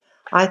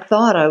I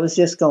thought I was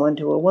just going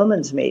to a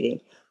women's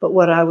meeting, but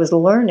what I was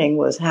learning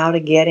was how to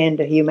get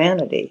into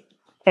humanity.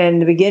 And in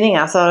the beginning,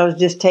 I thought I was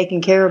just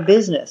taking care of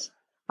business.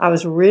 I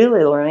was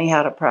really learning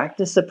how to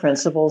practice the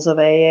principles of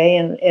AA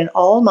in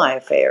all my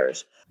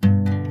affairs.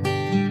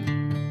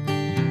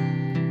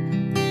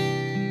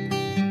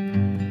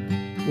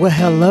 Well,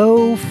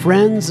 hello,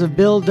 friends of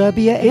Bill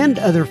W. and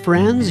other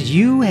friends.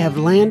 You have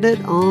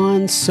landed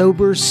on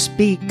Sober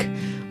Speak.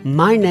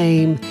 My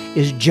name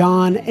is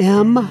John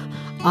M.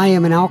 I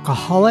am an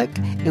alcoholic,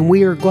 and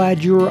we are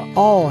glad you are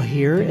all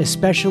here,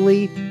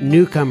 especially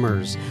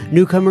newcomers.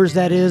 Newcomers,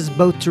 that is,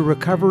 both to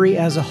recovery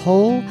as a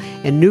whole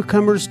and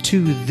newcomers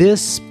to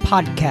this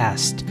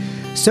podcast.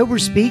 Sober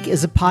Speak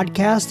is a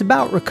podcast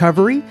about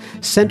recovery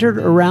centered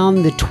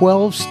around the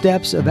 12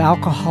 steps of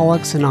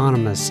Alcoholics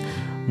Anonymous.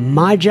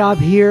 My job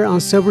here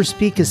on Sober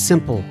Speak is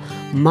simple.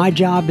 My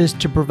job is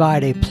to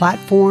provide a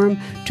platform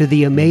to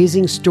the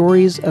amazing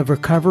stories of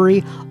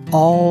recovery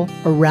all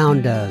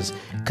around us.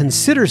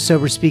 Consider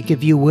Sober Speak,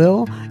 if you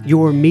will,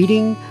 your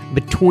meeting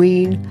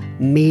between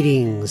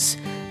meetings.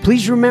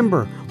 Please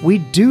remember, we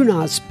do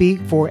not speak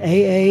for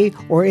AA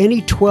or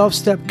any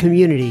 12-step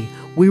community.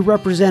 We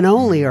represent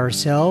only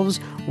ourselves.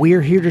 We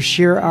are here to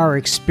share our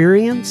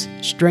experience,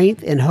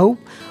 strength, and hope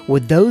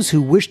with those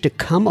who wish to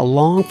come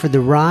along for the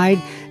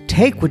ride.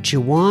 Take what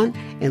you want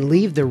and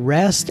leave the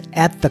rest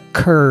at the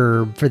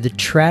curb for the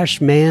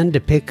trash man to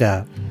pick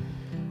up.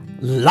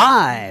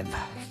 Live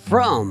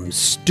from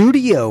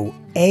Studio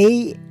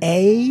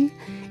AA,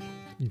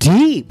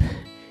 deep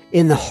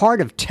in the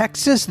heart of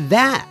Texas,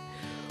 that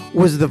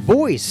was the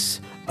voice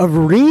of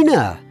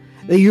Rena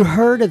that you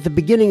heard at the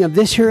beginning of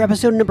this here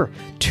episode number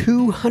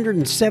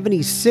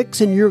 276,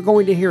 and you're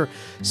going to hear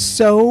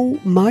so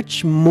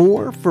much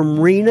more from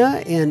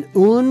Rena in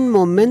un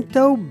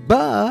momento,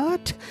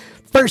 but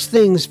first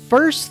things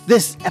first,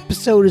 this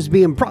episode is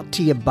being brought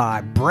to you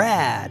by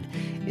Brad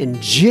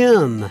and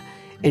Jim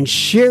and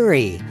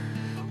Sherry.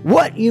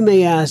 What, you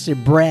may ask,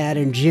 did Brad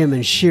and Jim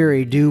and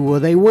Sherry do? Well,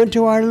 they went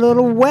to our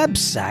little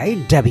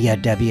website,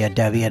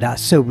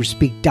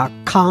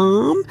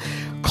 www.soberspeak.com,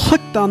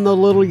 clicked on the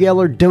little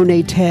yellow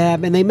donate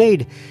tab, and they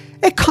made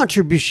a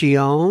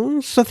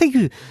contribution. So thank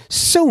you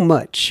so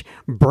much,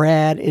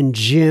 Brad and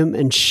Jim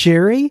and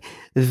Sherry.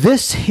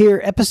 This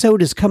here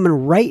episode is coming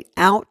right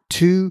out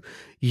to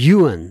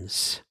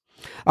Ewan's.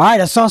 All right,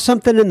 I saw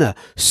something in the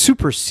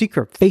super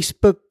secret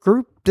Facebook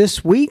group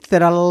this week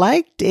that I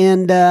liked,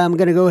 and I'm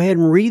going to go ahead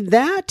and read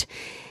that.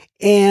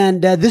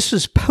 And this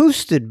was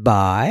posted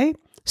by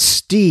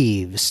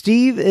Steve.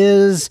 Steve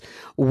is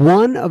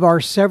one of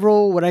our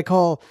several, what I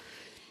call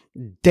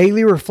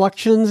daily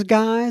reflections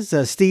guys.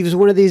 Steve is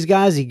one of these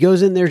guys. He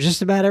goes in there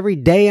just about every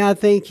day, I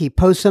think. He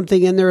posts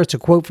something in there. It's a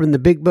quote from the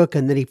big book,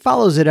 and then he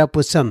follows it up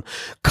with some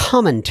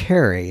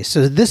commentary.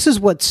 So this is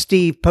what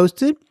Steve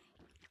posted.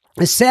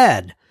 It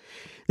said,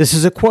 this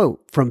is a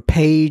quote from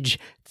page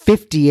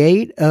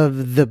 58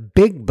 of the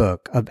big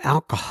book of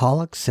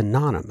Alcoholics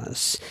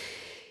Anonymous.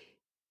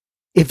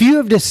 If you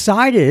have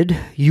decided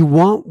you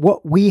want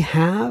what we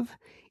have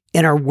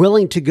and are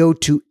willing to go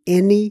to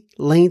any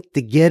length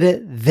to get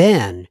it,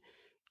 then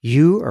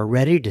you are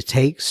ready to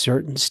take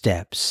certain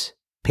steps.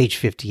 Page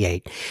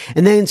 58.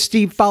 And then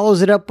Steve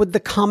follows it up with the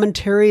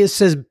commentary. It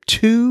says,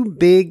 two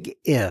big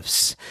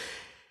ifs.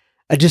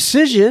 A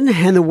decision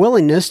and the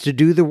willingness to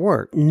do the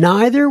work.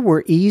 Neither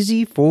were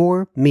easy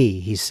for me,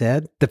 he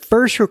said. The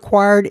first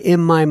required in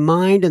my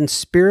mind and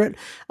spirit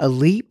a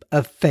leap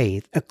of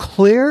faith, a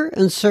clear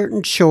and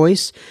certain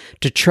choice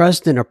to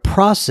trust in a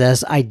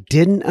process I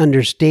didn't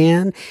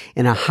understand,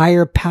 in a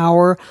higher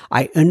power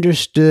I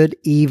understood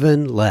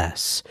even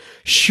less.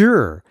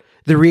 Sure,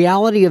 the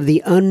reality of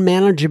the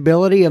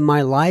unmanageability of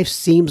my life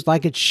seems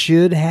like it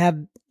should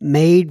have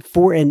made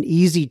for an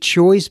easy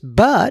choice,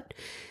 but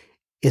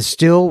it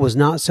still was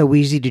not so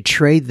easy to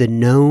trade the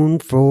known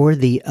for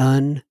the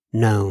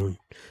unknown.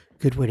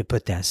 Good way to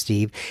put that,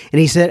 Steve.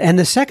 And he said, and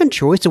the second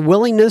choice, a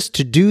willingness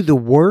to do the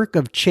work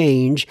of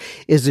change,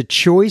 is a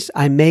choice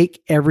I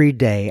make every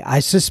day. I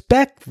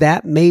suspect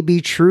that may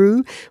be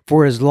true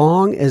for as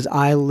long as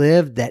I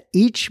live, that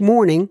each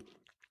morning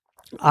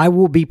I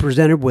will be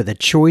presented with a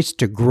choice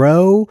to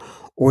grow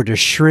or to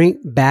shrink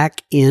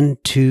back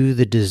into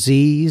the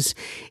disease.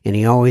 And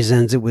he always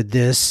ends it with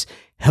this: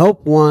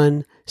 help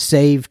one,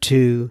 save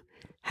two,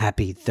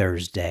 happy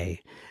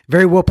Thursday.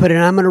 Very well put. And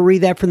I'm going to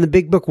read that from the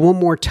big book one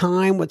more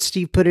time, what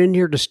Steve put in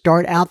here to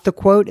start out the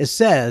quote. It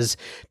says,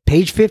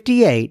 page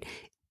 58,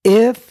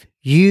 if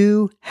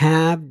you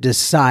have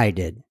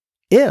decided,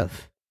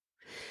 if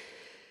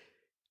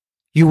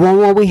you want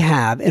what we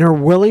have and are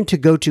willing to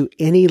go to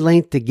any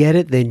length to get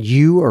it, then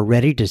you are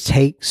ready to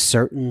take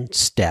certain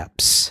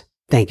steps.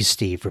 Thank you,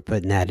 Steve, for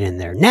putting that in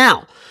there.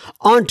 Now,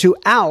 on to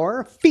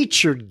our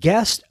featured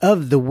guest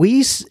of the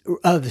week.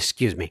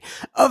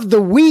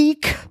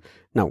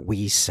 Not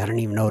Weiss. I don't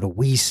even know what a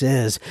Weiss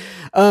is.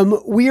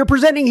 We are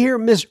presenting here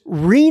Miss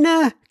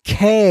Rena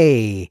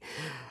K.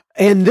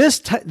 And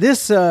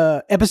this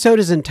episode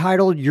is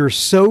entitled "You're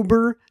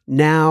Sober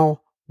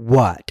Now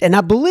what? And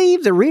I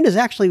believe that Rena's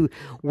actually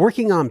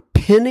working on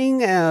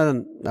penning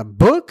a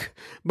book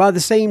by the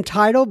same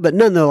title, but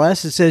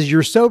nonetheless, it says,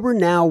 You're Sober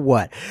Now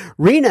What?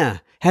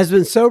 Rena has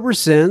been sober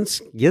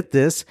since, get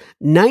this,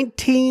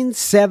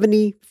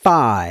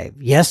 1975.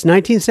 Yes,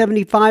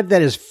 1975.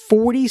 That is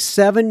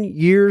 47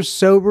 years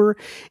sober,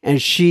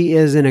 and she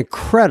is an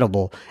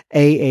incredible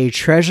AA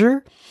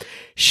treasure.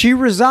 She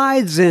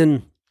resides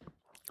in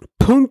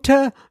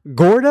Punta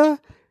Gorda,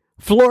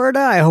 Florida.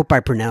 I hope I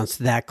pronounced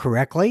that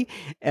correctly.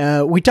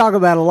 We talk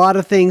about a lot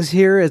of things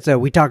here.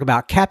 We talk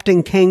about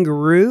Captain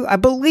Kangaroo. I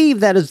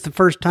believe that is the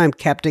first time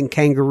Captain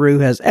Kangaroo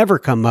has ever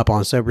come up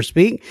on Sober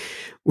Speak.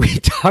 We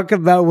talk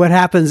about what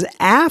happens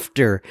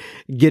after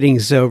getting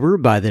sober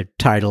by the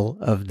title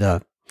of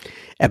the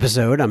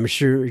episode. I'm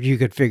sure you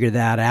could figure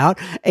that out.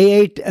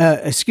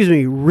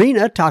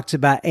 Rena talks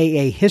about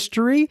AA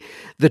history,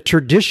 the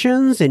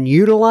traditions and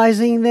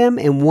utilizing them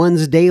in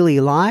one's daily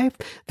life,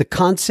 the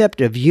concept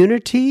of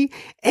unity,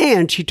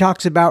 and she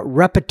talks about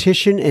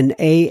repetition in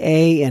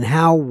AA and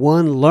how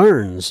one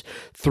learns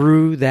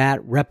through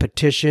that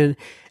repetition.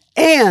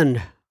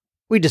 And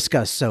we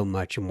discuss so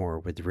much more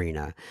with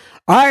Rena.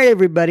 All right,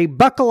 everybody,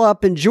 buckle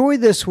up. Enjoy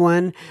this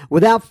one.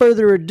 Without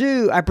further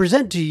ado, I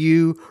present to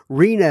you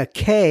Rena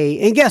K.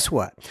 And guess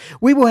what?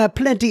 We will have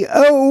plenty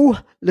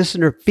of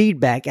listener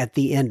feedback at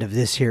the end of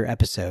this here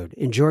episode.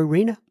 Enjoy,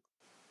 Rena.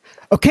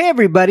 Okay,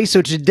 everybody.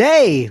 So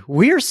today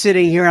we're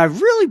sitting here.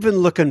 I've really been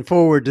looking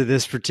forward to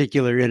this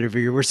particular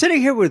interview. We're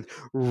sitting here with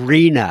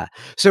Rena.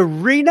 So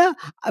Rena,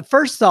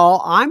 first of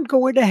all, I'm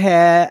going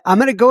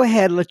to go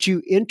ahead and let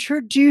you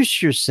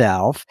introduce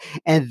yourself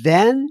and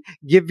then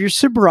give your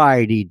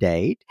sobriety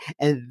date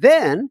and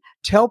then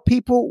tell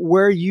people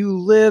where you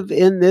live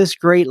in this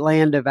great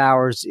land of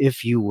ours,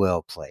 if you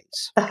will,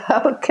 please.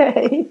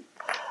 Okay.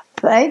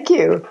 Thank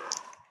you.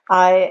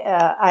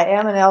 I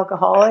am an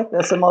alcoholic.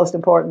 That's the most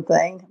important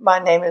thing. My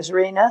name is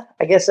Rena.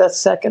 I guess that's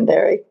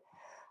secondary.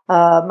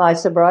 My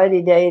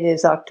sobriety date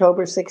is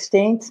October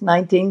 16th,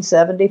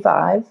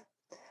 1975.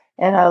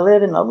 And I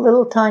live in a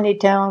little tiny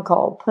town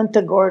called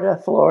Punta Gorda,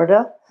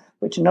 Florida,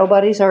 which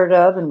nobody's heard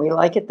of, and we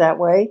like it that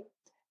way.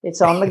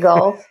 It's on the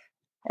Gulf.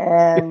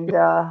 And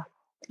the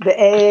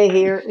AA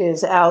here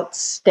is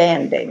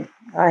outstanding.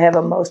 I have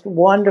a most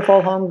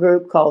wonderful home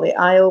group called the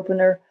Eye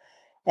Opener.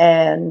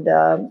 And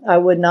I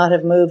would not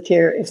have moved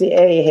here if the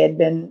AA had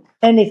been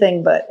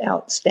anything but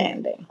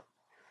outstanding.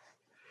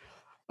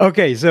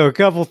 Okay, so a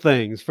couple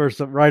things. First,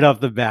 right off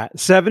the bat,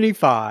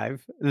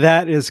 75,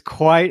 that is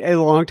quite a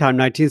long time,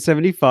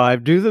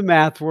 1975. Do the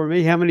math for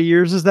me. How many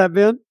years has that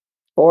been?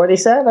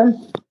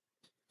 47.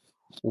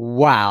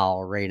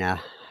 Wow,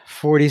 Rena.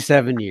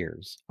 47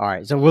 years. All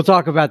right, so we'll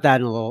talk about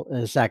that in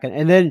a second.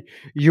 And then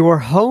your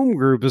home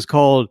group is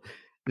called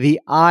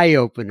the Eye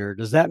Opener.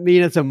 Does that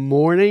mean it's a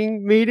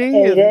morning meeting?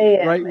 8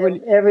 a.m.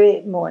 Right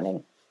every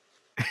morning.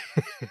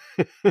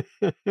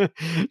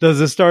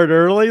 Does it start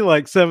early,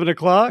 like 7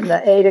 o'clock?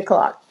 8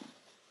 o'clock.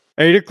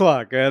 8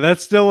 o'clock.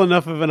 That's still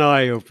enough of an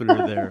eye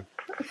opener there.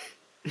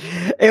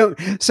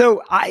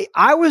 So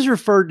I was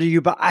referred to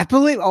you, but I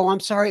believe, I'm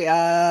sorry.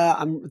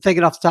 I'm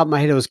thinking off the top of my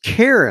head, it was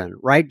Karen,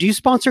 right? Do you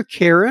sponsor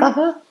Karen?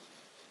 Uh-huh.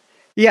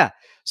 Yeah.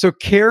 So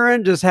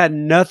Karen just had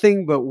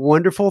nothing but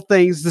wonderful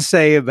things to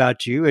say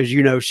about you. As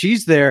you know,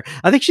 she's there.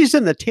 I think she's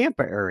in the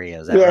Tampa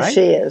area. Is that right? Yes,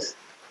 she is.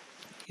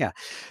 Yeah.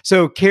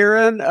 So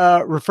Karen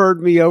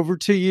referred me over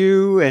to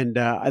you. And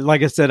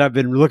like I said, I've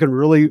been looking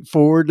really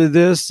forward to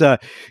this. In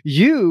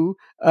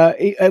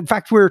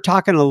fact, we were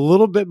talking a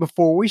little bit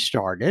before we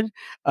started.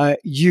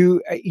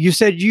 You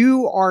said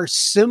you are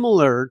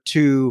similar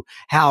to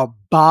how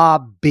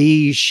Bob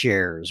B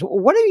shares.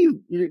 What do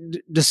you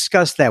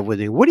discuss that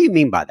with me? What do you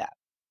mean by that?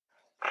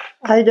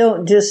 I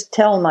don't just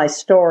tell my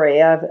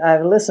story.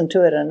 I've listened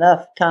to it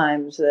enough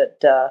times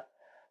that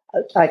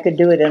I could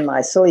do it in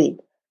my sleep.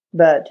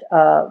 But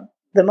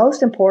the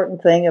most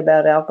important thing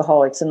about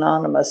Alcoholics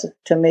Anonymous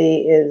to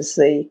me is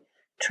the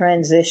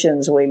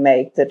transitions we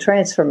make, the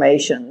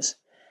transformations.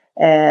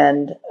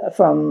 And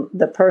from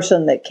the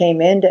person that came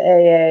into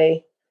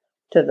AA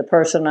to the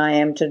person I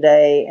am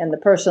today and the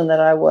person that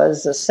I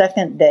was the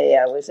second day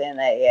I was in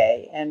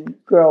AA and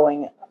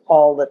growing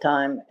all the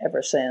time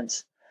ever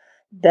since.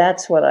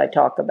 That's what I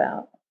talk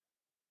about.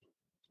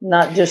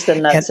 Not just the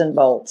nuts and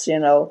bolts,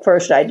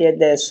 First I did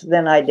this,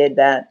 then I did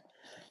that.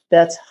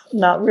 That's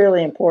not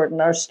really important.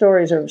 Our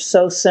stories are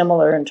so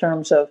similar in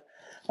terms of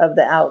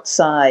the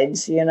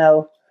outsides,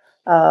 It's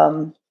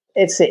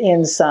the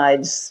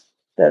insides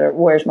that are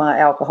where's my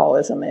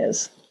alcoholism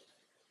is.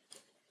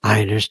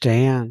 I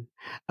understand.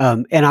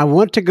 And I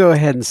want to go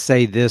ahead and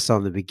say this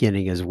on the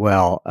beginning as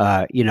well.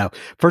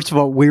 First of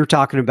all, we were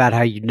talking about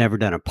how you'd never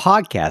done a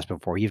podcast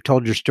before. You've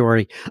told your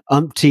story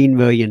umpteen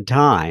million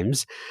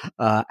times.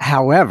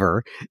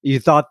 However, you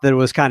thought that it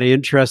was kind of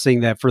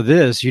interesting that for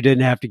this, you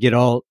didn't have to get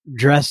all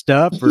dressed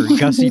up or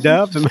gussied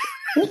up.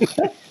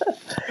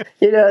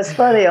 It's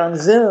funny on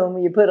Zoom,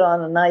 you put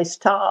on a nice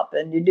top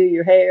and you do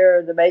your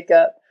hair, the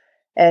makeup,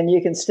 and you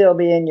can still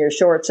be in your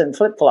shorts and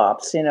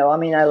flip-flops.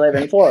 I live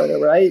in Florida,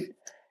 right?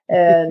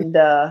 And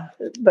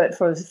but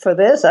for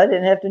this, I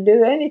didn't have to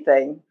do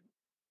anything.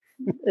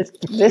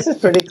 This is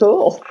pretty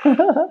cool.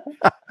 Well,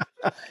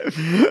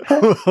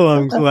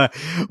 I'm glad.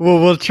 Well,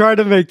 we'll try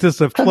to make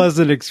this a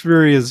pleasant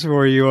experience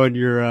for you on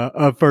your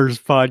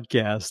first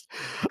podcast.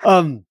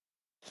 Um,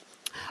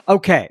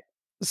 okay.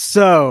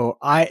 So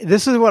I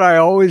this is what I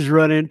always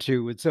run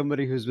into with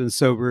somebody who's been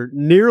sober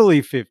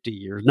nearly 50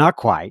 years, not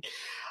quite.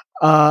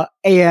 How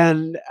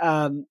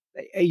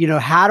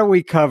do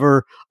we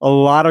cover a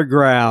lot of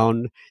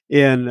ground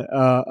in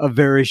a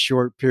very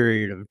short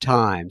period of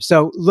time?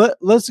 So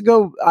let's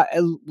go.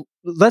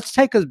 Let's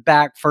take us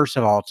back first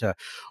of all to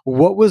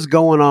what was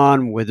going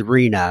on with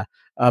Rena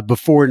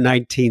before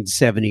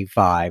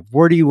 1975.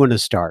 Where do you want to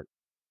start?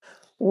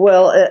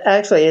 Well,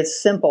 actually,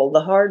 it's simple.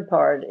 The hard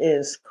part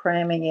is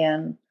cramming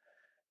in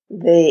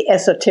the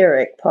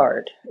esoteric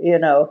part.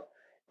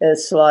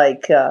 It's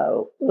like,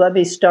 let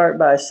me start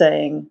by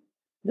saying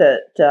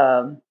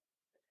that,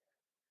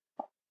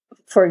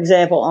 for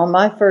example, on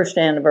my first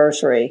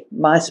anniversary,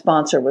 my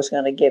sponsor was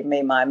going to give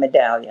me my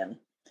medallion,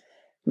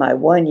 my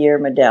 1 year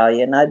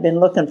medallion. I'd been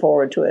looking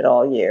forward to it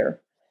all year.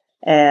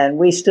 And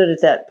we stood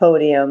at that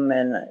podium,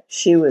 and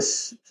she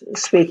was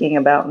speaking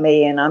about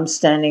me, and I'm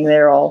standing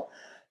there all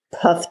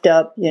puffed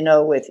up,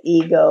 with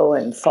ego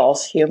and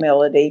false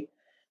humility.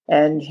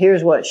 And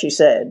here's what she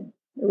said: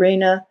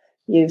 Rena,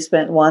 you've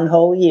spent 1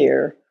 whole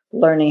year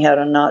learning how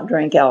to not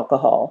drink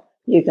alcohol.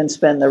 You can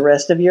spend the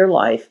rest of your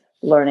life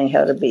learning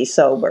how to be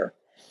sober.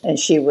 And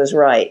she was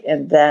right.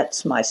 And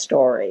that's my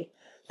story.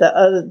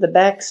 The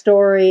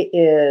backstory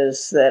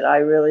is that I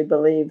really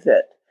believe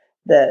that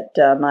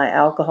my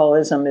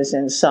alcoholism is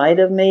inside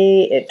of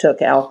me. It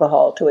took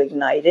alcohol to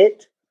ignite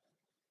it.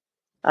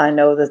 I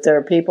know that there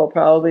are people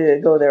probably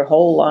that go their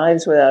whole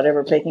lives without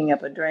ever picking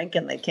up a drink,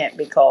 and they can't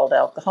be called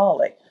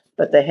alcoholic,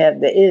 but they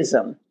have the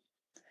ism.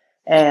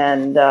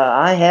 And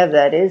I have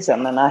that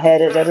ism, and I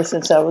had it ever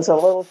since I was a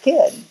little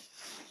kid.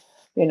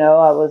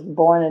 I was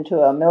born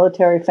into a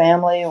military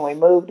family, and we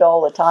moved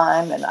all the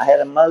time, and I had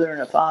a mother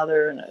and a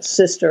father and a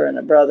sister and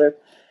a brother,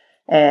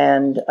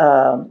 and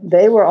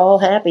they were all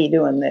happy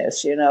doing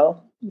this.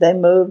 They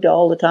moved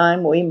all the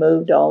time. We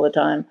moved all the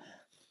time.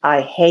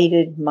 I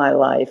hated my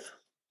life.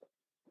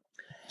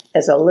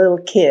 As a little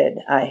kid,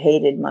 I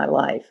hated my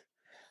life.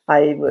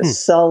 I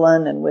was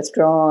sullen and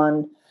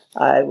withdrawn.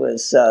 I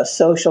was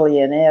socially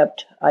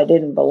inept. I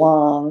didn't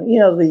belong.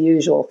 The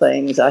usual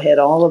things. I had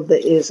all of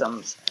the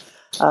isms.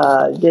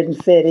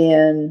 Didn't fit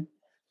in.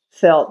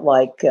 Felt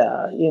like,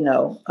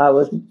 I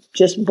was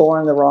just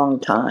born the wrong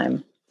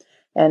time.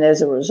 And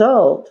as a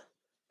result,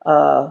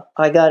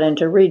 I got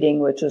into reading,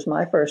 which was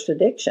my first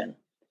addiction.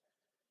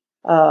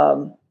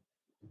 I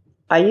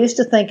used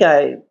to think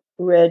I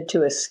read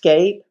to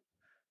escape,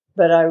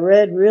 but I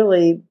read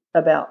really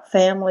about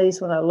families.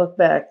 When I look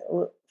back,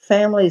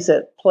 families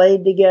that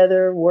played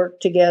together,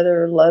 worked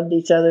together, loved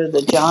each other,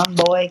 the John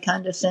Boy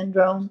kind of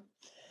syndrome.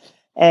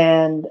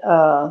 And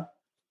I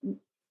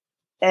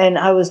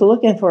was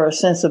looking for a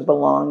sense of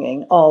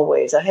belonging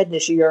always. I had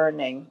this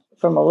yearning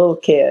from a little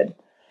kid.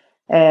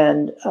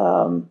 And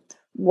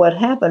what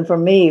happened for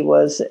me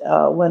was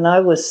when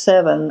I was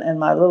 7 and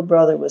my little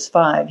brother was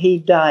 5, he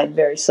died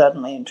very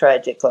suddenly and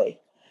tragically,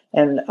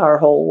 and our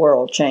whole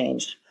world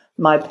changed.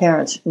 My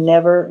parents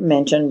never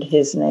mentioned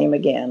his name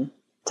again,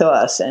 to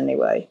us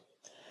anyway.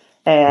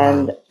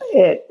 And Wow.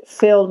 it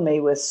filled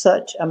me with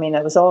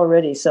I was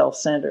already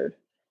self-centered,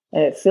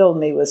 and it filled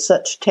me with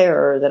such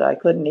terror that I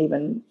couldn't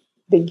even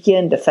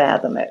begin to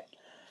fathom it.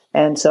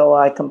 And so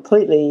I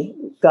completely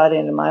got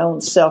into my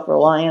own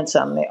self-reliance.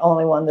 I'm the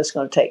only one that's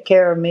going to take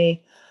care of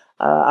me.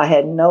 I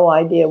had no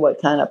idea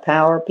what kind of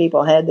power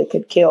people had that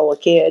could kill a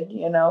kid,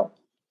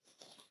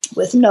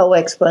 with no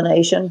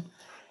explanation.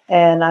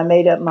 And I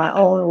made up my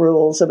own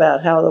rules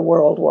about how the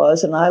world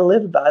was, and I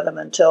lived by them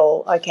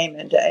until I came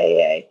into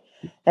AA.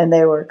 And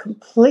they were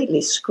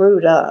completely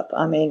screwed up.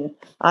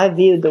 I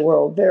viewed the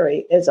world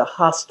as a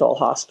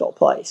hostile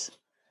place,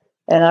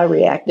 and I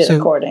reacted So,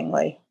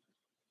 accordingly.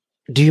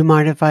 do you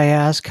mind if I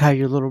ask how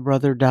your little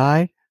brother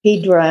died?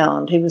 He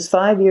drowned. He was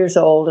 5 years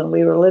old, and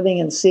we were living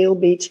in Seal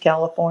Beach,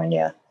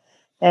 California.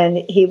 And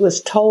he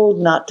was told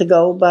not to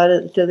go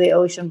to the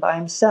ocean by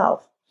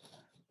himself.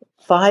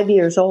 5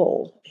 years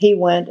old. He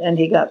went and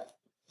he got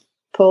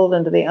pulled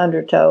into the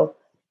undertow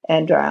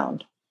and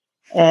drowned.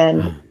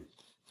 And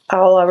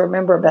all I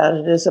remember about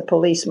it is a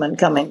policeman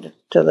coming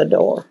to the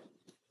door.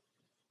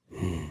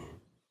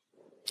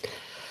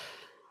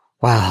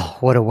 Wow,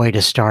 what a way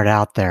to start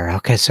out there.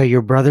 Okay, so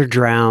your brother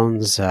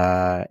drowns.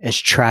 It's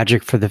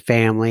tragic for the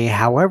family.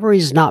 However,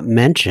 he's not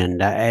mentioned.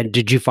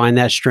 Did you find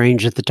that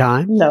strange at the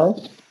time?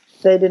 No,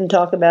 they didn't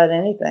talk about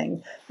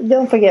anything.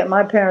 Don't forget,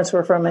 my parents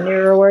were from an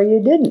era where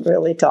you didn't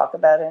really talk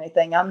about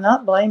anything. I'm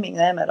not blaming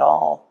them at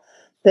all.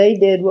 They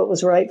did what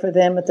was right for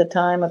them at the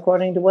time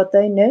according to what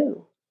they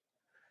knew.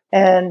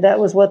 And that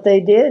was what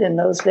they did in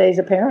those days,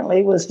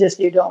 apparently, was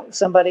just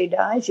somebody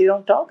dies, you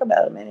don't talk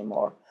about them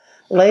anymore.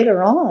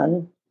 Later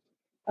on,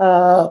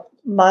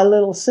 my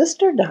little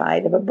sister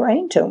died of a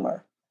brain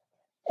tumor.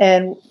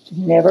 And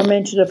never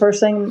mentioned the first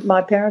thing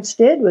my parents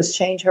did was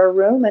change her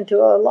room into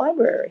a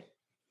library.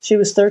 She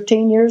was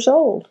 13 years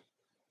old.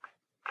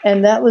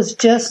 And that was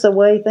just the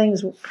way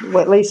things, well,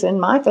 at least in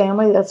my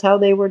family, that's how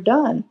they were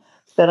done.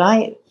 But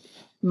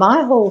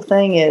my whole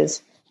thing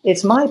is,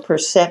 it's my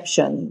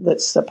perception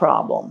that's the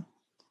problem.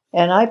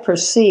 And I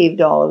perceived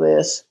all of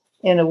this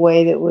in a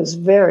way that was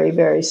very,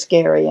 very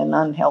scary and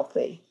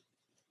unhealthy.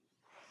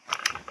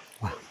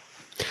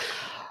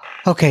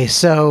 Okay,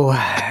 so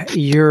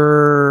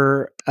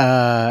your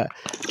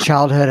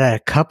childhood had a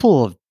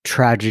couple of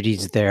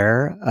tragedies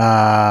there.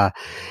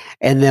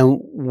 And then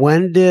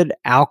when did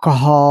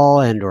alcohol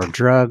and or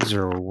drugs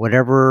or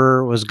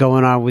whatever was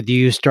going on with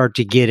you start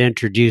to get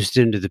introduced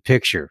into the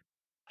picture?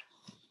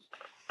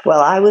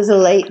 Well, I was a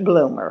late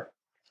bloomer.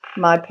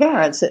 My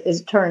parents,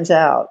 it turns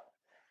out,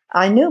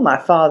 I knew my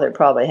father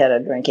probably had a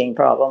drinking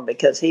problem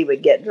because he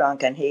would get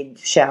drunk and he'd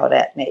shout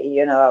at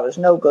me. I was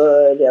no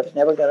good. I was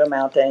never going to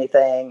amount to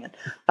anything. And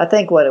I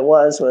think what it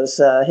was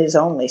his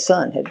only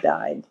son had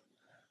died.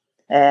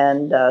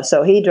 And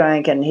so he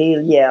drank and he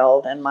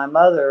yelled. And my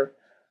mother,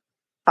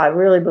 I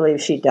really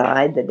believe she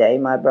died the day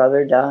my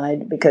brother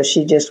died because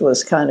she just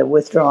was kind of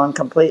withdrawn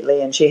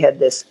completely. And she had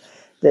this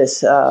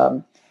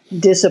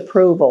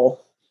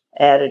disapproval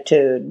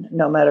attitude.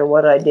 No matter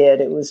what I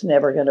did, it was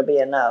never going to be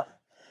enough.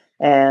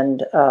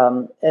 And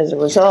as a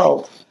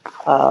result,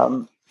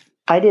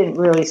 I didn't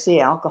really see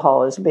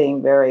alcohol as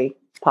being very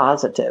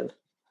positive.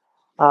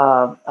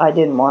 I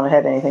didn't want to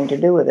have anything to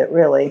do with it,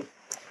 really.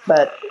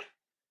 But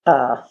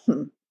I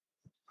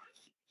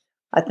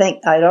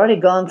think I'd already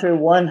gone through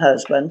one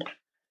husband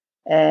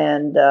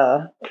and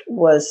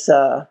was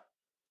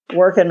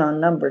working on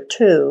number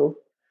two.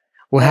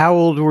 Well, how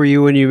old were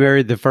you when you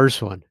married the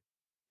first one?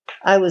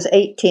 I was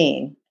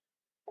 18.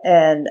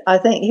 And I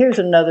think here's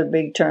another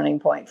big turning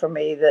point for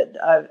me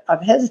that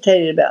I've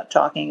hesitated about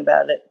talking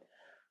about it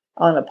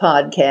on a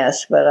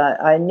podcast, but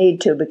I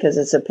need to because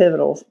it's a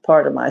pivotal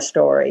part of my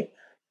story.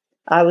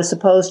 I was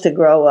supposed to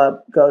grow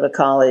up, go to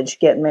college,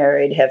 get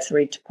married, have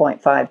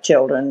 3.5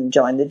 children,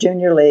 join the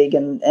junior league,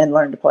 and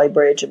learn to play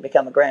bridge and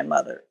become a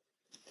grandmother.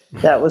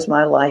 That was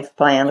my life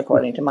plan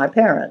according to my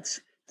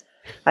parents.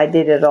 I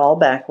did it all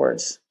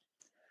backwards.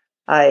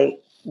 I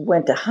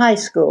went to high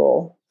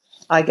school.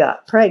 I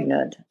got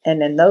pregnant,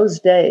 and in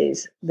those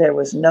days, there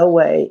was no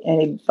way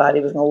anybody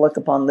was going to look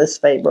upon this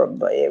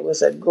favorably. It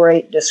was a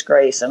great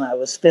disgrace, and I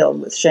was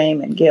filled with shame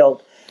and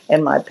guilt,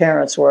 and my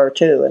parents were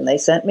too, and they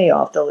sent me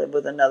off to live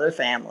with another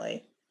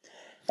family.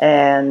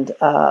 And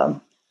so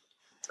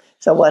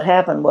what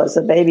happened was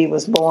the baby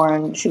was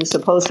born. She was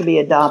supposed to be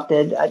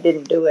adopted. I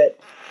didn't do it,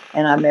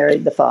 and I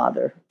married the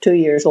father. 2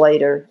 years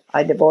later,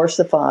 I divorced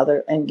the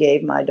father and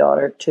gave my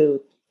daughter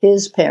to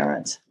his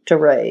parents to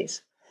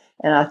raise.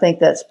 And I think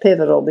that's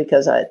pivotal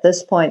because at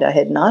this point I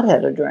had not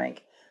had a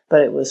drink,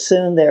 but it was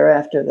soon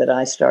thereafter that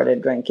I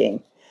started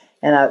drinking.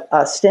 And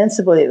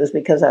ostensibly it was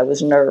because I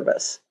was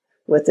nervous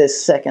with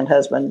this second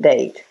husband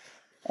date.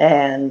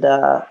 And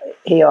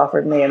he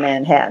offered me a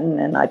Manhattan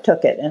and I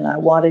took it. And I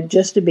wanted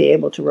just to be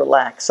able to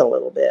relax a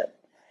little bit.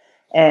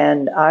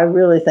 And I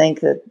really think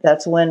that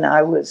that's when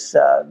I was,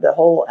 the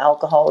whole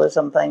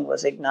alcoholism thing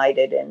was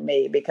ignited in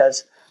me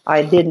because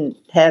I didn't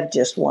have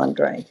just one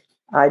drink.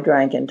 I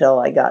drank until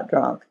I got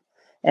drunk.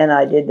 And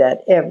I did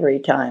that every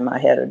time I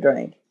had a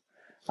drink.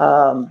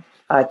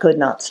 I could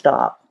not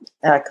stop.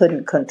 I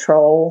couldn't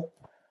control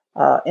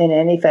in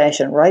any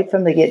fashion right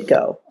from the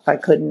get-go. I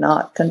could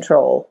not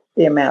control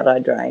the amount I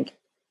drank.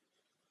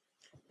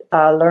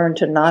 I learned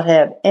to not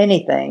have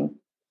anything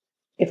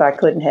if I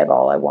couldn't have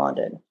all I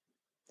wanted.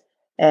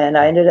 And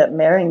I ended up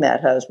marrying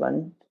that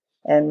husband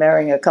and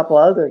marrying a couple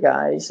other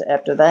guys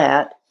after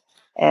that.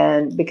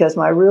 And because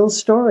my real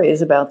story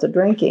is about the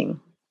drinking.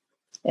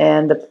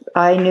 And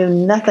I knew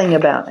nothing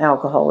about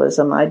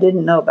alcoholism. I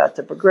didn't know about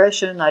the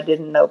progression. I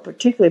didn't know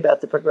particularly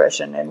about the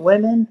progression in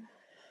women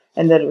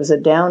and that it was a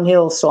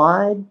downhill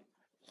slide.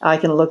 I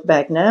can look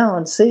back now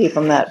and see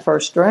from that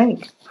first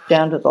drink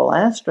down to the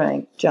last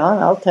drink. John,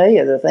 I'll tell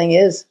you, the thing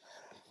is,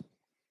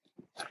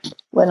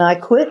 when I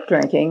quit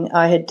drinking,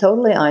 I had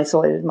totally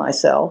isolated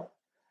myself.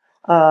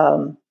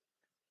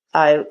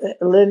 I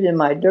lived in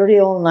my dirty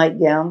old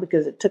nightgown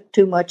because it took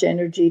too much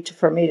energy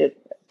for me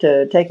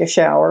to take a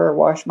shower or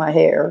wash my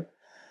hair.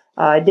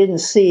 I didn't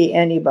see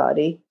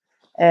anybody,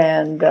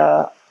 and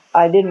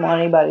I didn't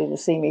want anybody to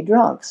see me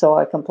drunk, so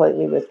I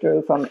completely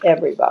withdrew from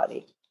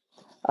everybody.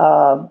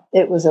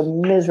 It was a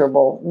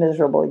miserable,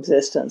 miserable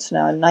existence.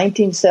 Now, in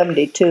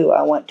 1972,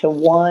 I went to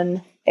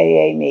one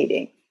AA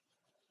meeting,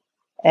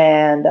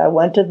 and I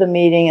went to the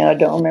meeting, and I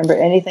don't remember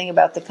anything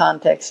about the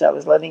context. I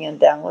was living in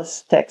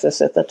Dallas, Texas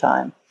at the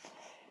time.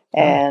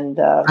 And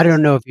I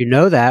don't know if you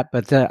know that,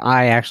 but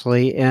I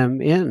actually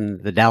am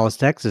in the Dallas,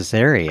 Texas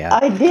area.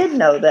 I did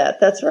know that.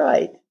 That's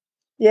right.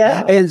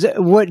 Yeah. And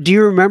what do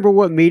you remember?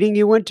 What meeting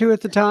you went to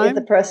at the time? At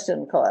the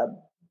Preston Club.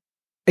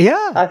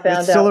 Yeah, I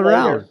found still out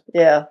around. later.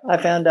 Yeah, I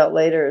found out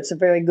later. It's a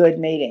very good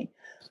meeting,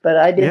 but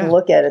I didn't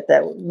look at it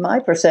that. My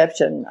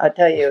perception, I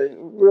tell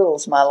you,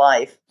 rules my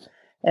life.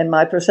 And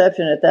my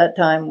perception at that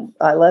time,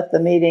 I left the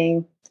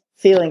meeting.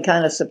 feeling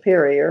kind of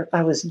superior.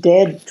 I was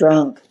dead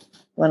drunk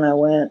when I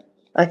went.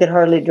 I could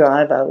hardly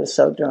drive. I was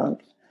so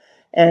drunk.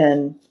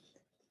 And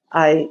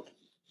I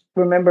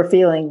remember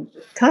feeling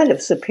kind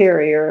of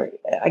superior.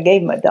 I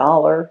gave him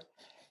 $1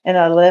 and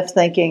I left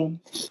thinking,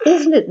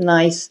 isn't it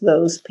nice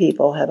those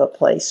people have a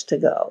place to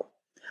go?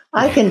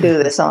 I can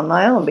do this on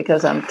my own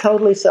because I'm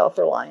totally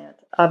self-reliant.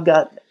 I've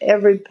got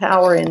every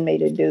power in me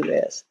to do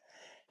this.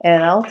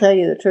 And I'll tell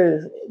you the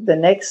truth, the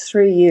next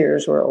 3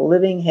 years were a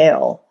living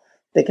hell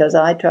because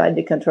I tried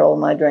to control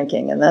my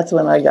drinking. And that's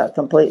when I got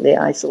completely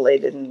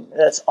isolated. And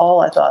that's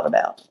all I thought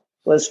about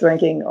was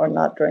drinking or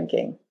not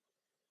drinking.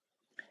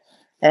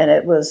 And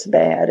it was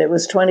bad. It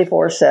was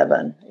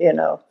 24/7,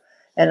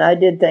 And I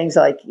did things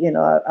like,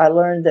 I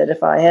learned that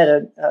if I had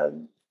a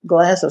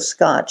glass of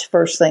scotch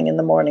first thing in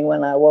the morning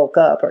when I woke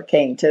up or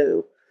came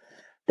to,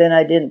 then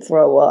I didn't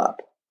throw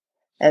up.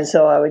 And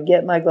so I would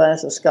get my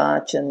glass of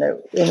scotch. And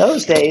in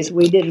those days,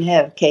 we didn't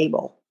have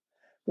cable.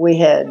 We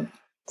had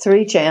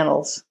 3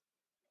 channels.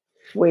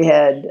 We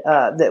had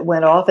that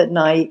went off at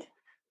night.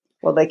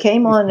 Well, they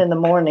came on in the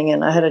morning,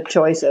 and I had a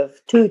choice of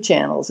 2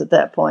 channels at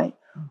that point.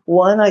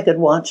 One, I could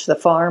watch the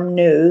farm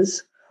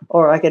news,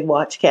 or I could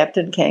watch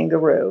Captain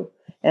Kangaroo.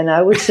 And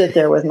I would sit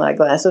there with my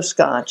glass of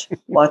scotch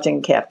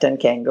watching Captain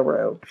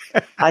Kangaroo.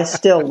 I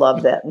still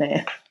love that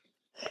man.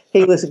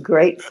 He was a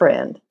great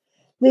friend.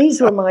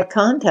 These were my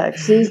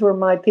contacts. These were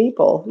my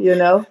people,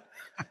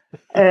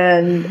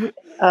 And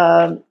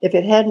if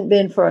it hadn't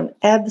been for an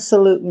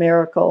absolute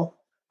miracle,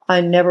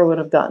 I never would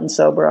have gotten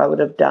sober. I would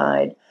have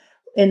died.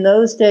 In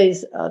those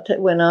days,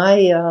 when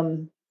I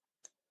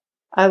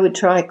would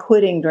try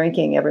quitting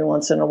drinking every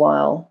once in a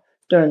while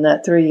during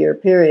that 3-year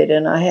period,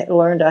 and I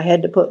learned I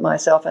had to put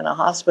myself in a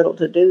hospital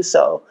to do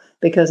so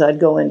because I'd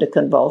go into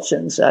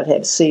convulsions. I'd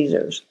have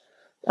seizures.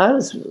 I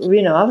was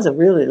a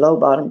really low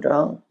bottom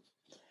drunk.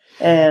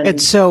 And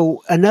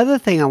so another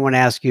thing I want to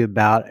ask you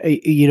about,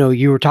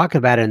 you were talking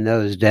about in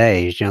those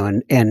days, in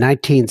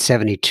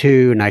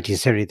 1972,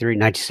 1973,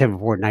 1974,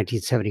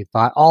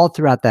 1975, all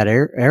throughout that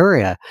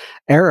era,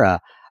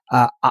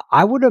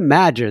 I would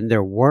imagine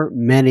there weren't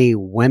many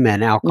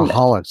women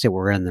alcoholics that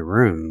were in the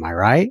room. Am I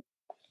right?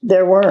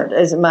 There weren't.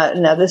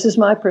 Now, this is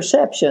my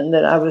perception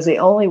that I was the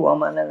only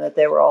woman and that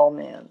they were all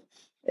men.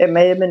 It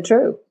may have been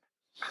true.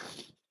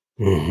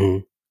 Mm-hmm.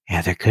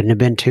 Yeah, there couldn't have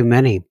been too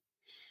many.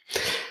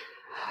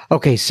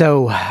 Okay,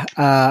 so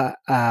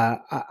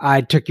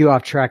I took you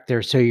off track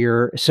there.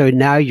 So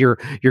now you're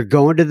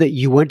going to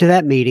you went to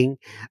that meeting,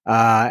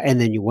 and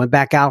then you went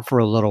back out for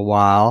a little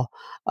while,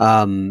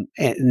 and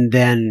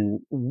then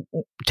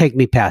take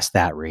me past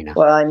that, Rena.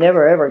 Well, I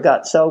never ever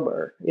got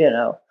sober,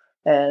 and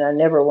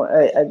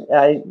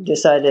I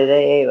decided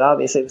AA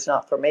obviously was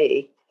not for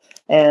me,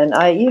 and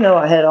I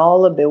had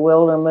all the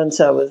bewilderments.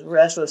 I was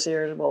restless,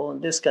 irritable,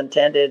 and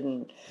discontented,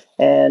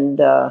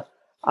 and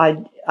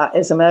I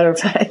as a matter of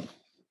fact.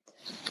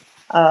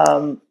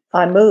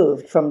 I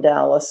moved from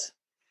Dallas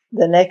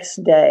the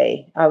next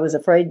day. I was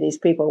afraid these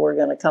people were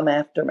going to come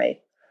after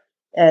me.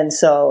 And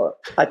so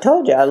I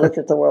told you I looked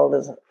at the world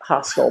as a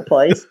hostile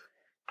place.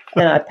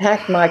 And I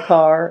packed my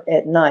car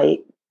at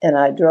night and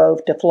I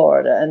drove to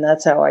Florida. And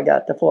that's how I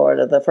got to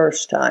Florida the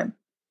first time.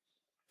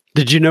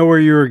 Did you know where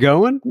you were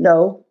going?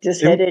 No,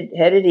 just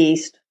headed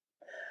east.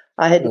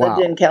 I had lived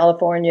in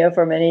California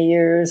for many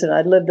years and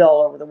I'd lived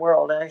all over the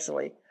world,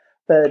 actually.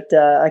 But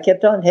I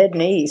kept on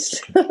heading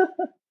east.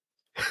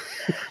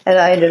 And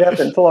I ended up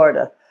in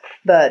Florida.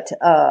 But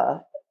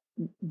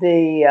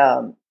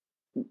the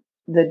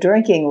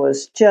drinking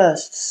was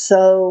just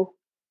so,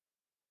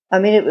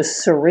 it was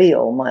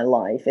surreal, my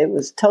life. It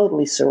was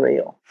totally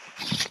surreal.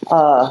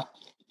 I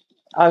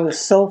was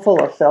so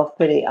full of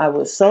self-pity. I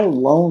was so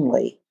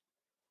lonely.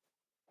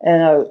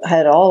 And I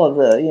had all of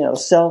the,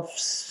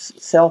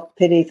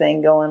 self-pity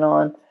thing going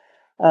on.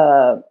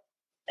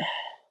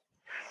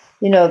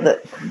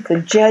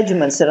 The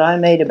judgments that I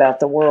made about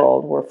the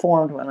world were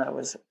formed when I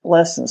was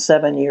less than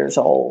 7 years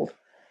old,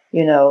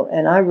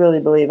 and I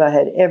really believe I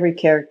had every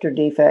character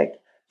defect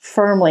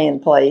firmly in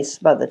place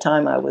by the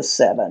time I was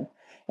 7.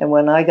 And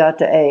when I got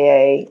to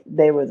AA,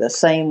 they were the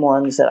same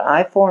ones that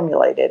I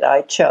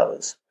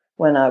chose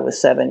when I was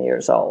 7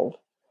 years old,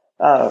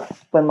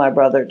 when my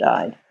brother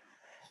died.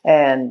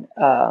 And,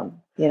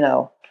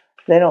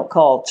 they don't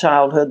call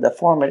childhood the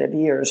formative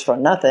years for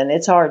nothing.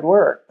 It's hard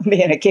work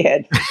being a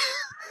kid.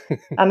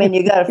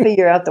 You got to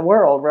figure out the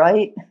world,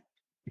 right?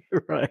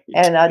 Right.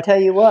 And I tell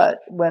you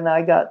what, when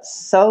I got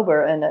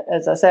sober, and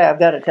as I say, I've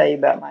got to tell you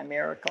about my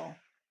miracle.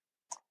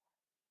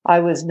 I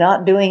was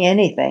not doing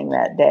anything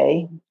that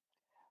day.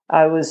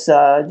 I was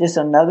just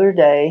another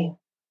day.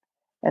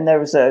 And there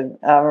was I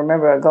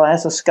remember a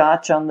glass of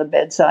scotch on the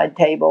bedside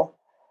table,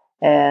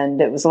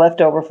 and it was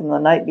left over from the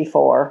night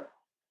before.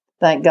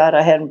 Thank God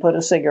I hadn't put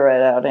a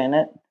cigarette out in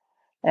it.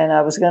 And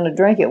I was going to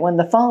drink it when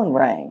the phone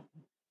rang.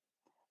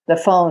 The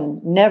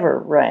phone never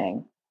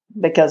rang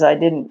because I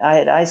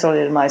had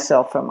isolated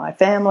myself from my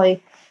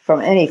family,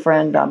 from any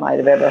friend I might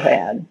have ever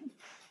had.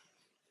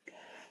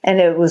 And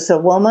it was a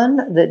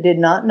woman that did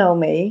not know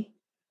me.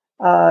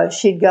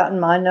 She'd gotten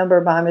my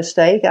number by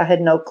mistake. I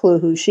had no clue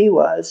who she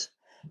was.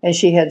 And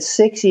she had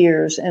 6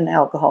 years in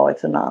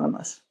Alcoholics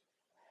Anonymous.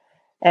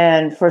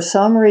 And for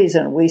some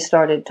reason, we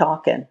started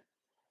talking.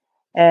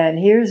 And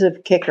here's a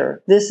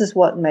kicker. This is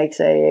what makes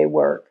AA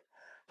work.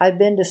 I've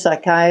been to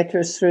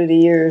psychiatrists through the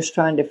years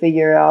trying to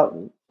figure out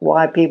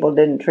why people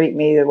didn't treat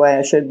me the way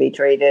I should be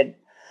treated,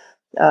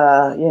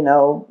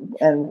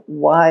 and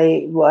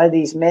why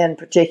these men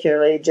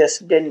particularly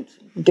just didn't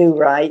do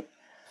right.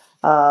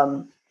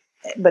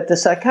 But the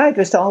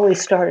psychiatrist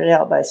always started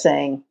out by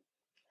saying,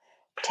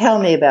 "Tell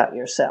me about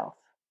yourself."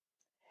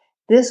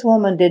 This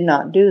woman did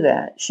not do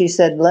that. She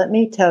said, "Let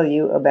me tell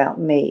you about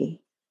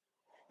me."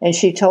 And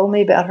she told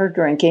me about her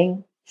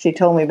drinking. She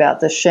told me about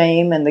the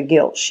shame and the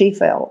guilt she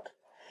felt.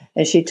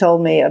 And she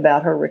told me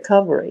about her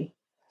recovery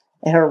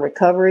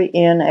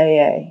in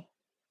AA.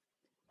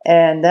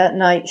 And that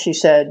night she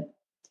said,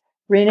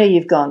 "Rena,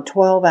 you've gone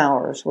 12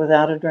 hours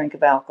without a drink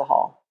of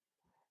alcohol.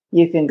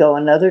 You can go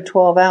another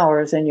 12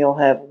 hours and you'll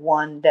have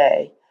one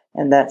day."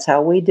 And that's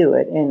how we do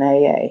it in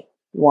AA,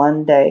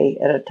 one day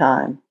at a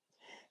time.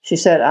 She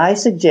said, "I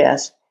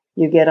suggest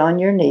you get on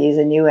your knees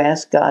and you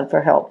ask God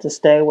for help to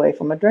stay away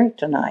from a drink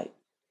tonight."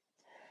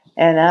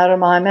 And out of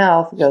my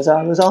mouth, because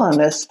I was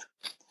honest,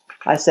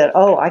 I said,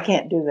 "Oh, I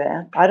can't do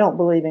that. I don't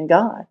believe in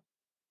God."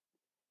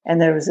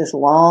 And there was this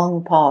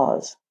long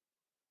pause.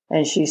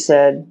 And she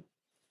said,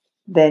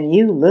 "Then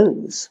you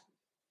lose."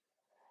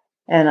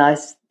 And I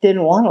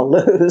didn't want to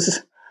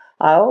lose.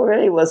 I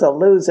already was a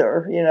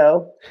loser,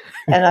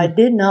 and I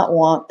did not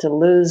want to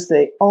lose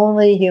the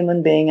only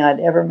human being I'd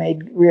ever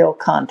made real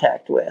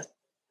contact with.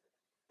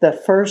 The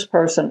first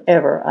person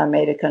ever I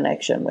made a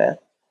connection with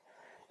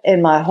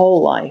in my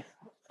whole life.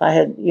 I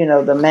had,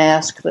 the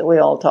mask that we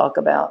all talk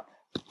about.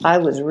 I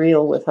was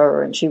real with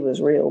her and she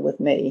was real with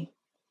me.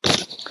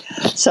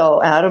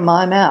 So out of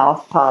my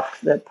mouth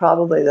popped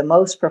probably the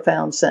most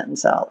profound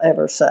sentence I'll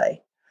ever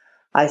say.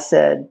 I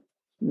said,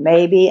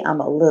 "Maybe I'm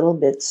a little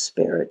bit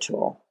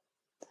spiritual."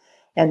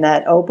 And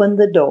that opened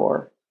the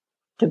door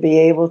to be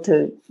able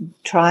to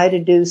try to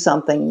do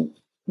something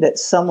that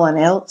someone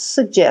else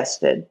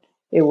suggested.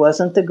 It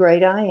wasn't the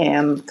great I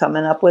am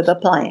coming up with a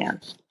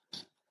plan.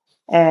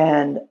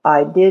 And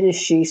I did as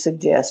she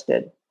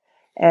suggested.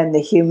 And the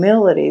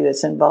humility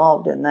that's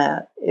involved in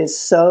that is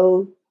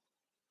so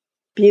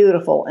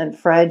beautiful and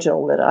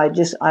fragile that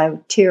I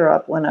tear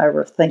up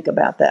whenever I think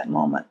about that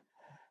moment.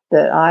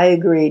 That I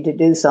agreed to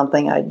do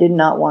something I did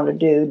not want to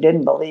do,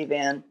 didn't believe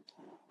in.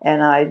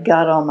 And I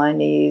got on my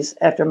knees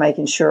after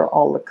making sure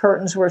all the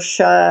curtains were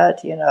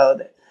shut,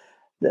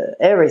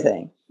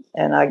 everything.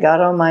 And I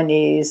got on my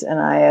knees and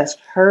I asked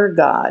her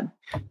God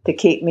to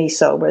keep me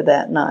sober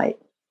that night.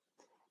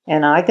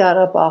 And I got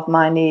up off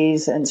my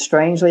knees, and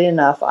strangely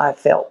enough, I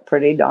felt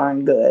pretty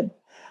darn good.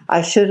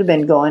 I should have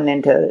been going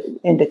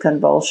into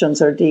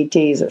convulsions or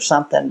DTs or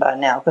something by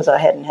now because I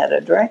hadn't had a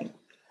drink.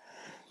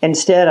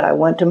 Instead, I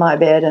went to my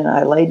bed and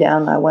I lay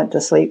down and I went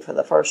to sleep for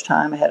the first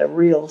time. I had a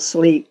real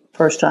sleep,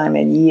 first time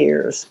in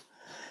years.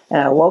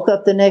 And I woke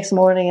up the next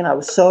morning and I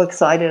was so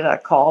excited. I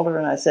called her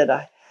and I said,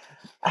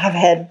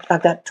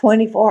 I've got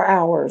 24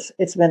 hours.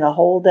 It's been a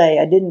whole day.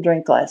 I didn't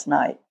drink last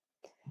night.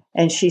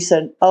 And she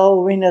said,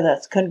 "Oh, Rena,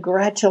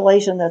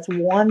 congratulations. That's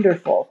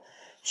wonderful."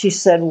 She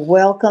said,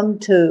 "Welcome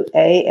to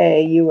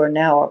AA. You are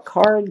now a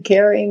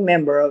card-carrying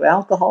member of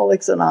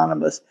Alcoholics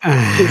Anonymous."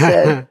 She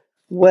said,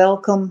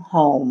 "Welcome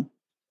home."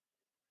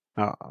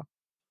 Oh,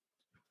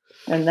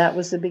 And that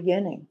was the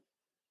beginning.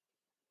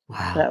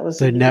 wow. That was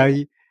So the now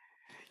beginning.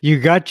 you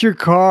got your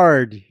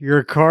card. You're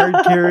a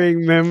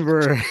card-carrying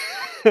member.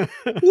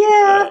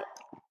 Yeah.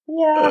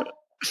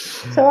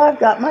 So I've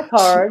got my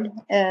card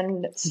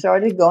and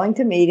started going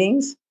to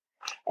meetings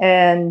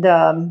and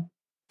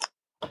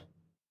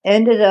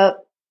ended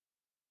up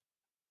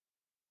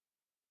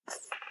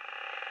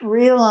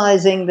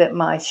realizing that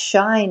my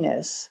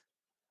shyness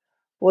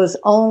was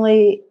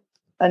only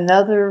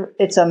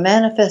it's a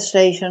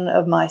manifestation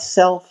of my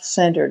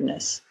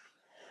self-centeredness.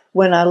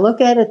 When I look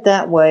at it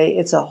that way,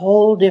 it's a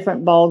whole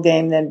different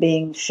ballgame than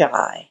being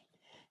shy.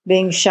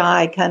 Being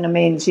shy kind of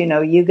means,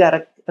 you got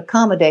to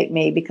accommodate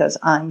me because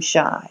I'm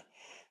shy.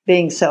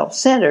 Being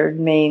self-centered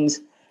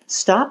means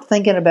stop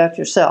thinking about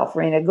yourself.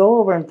 Rena, go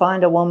over and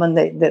find a woman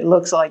that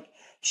looks like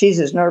she's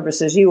as nervous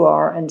as you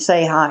are and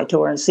say hi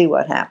to her and see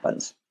what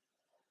happens.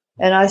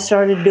 And I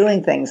started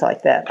doing things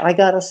like that. I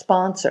got a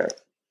sponsor.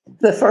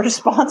 The first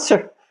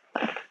sponsor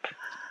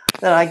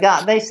that I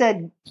got, they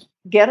said,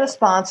 get a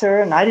sponsor.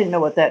 And I didn't know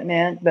what that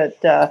meant,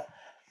 but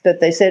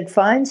they said,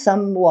 find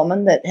some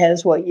woman that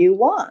has what you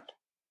want.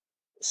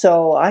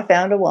 So I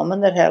found a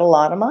woman that had a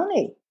lot of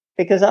money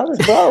because I was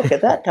broke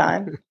at that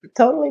time,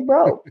 totally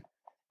broke.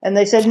 And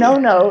they said,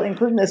 no,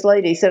 including this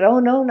lady said, "Oh,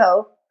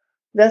 no,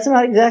 that's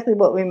not exactly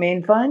what we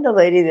mean. Find a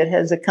lady that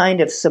has the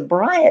kind of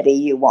sobriety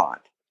you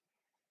want."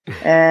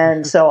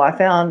 And so I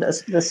found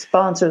the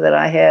sponsor that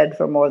I had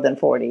for more than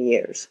 40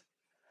 years.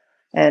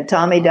 And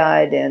Tommy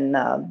died in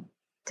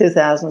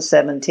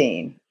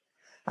 2017.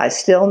 I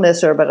still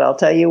miss her, but I'll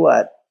tell you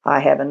what,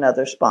 I have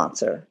another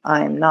sponsor.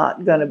 I am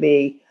not going to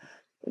be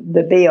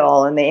the be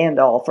all and the end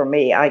all for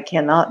me. I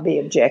cannot be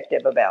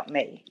objective about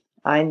me.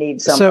 I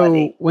need So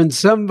somebody. when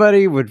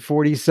somebody with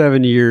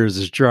 47 years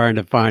is trying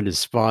to find a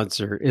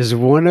sponsor, is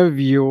one of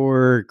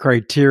your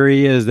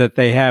criteria is that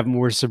they have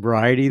more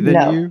sobriety than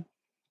No, you?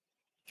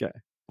 Okay,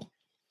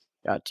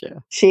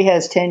 gotcha. she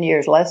has 10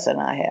 years less than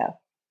I have.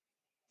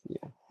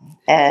 Yeah,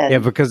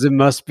 And, because it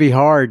must be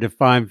hard to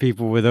find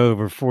people with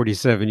over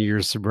 47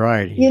 years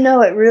sobriety.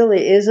 it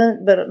really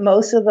isn't, but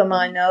most of them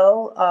I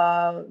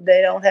know,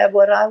 they don't have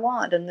what I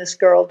want. And this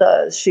girl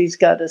does. She's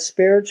got a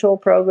spiritual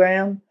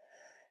program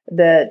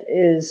that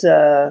is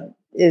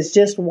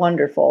just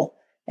wonderful.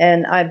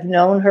 And I've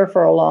known her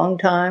for a long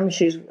time.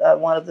 She's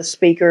one of the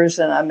speakers,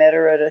 and I met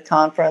her at a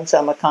conference.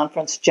 I'm a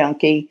conference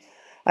junkie.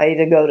 I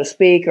either go to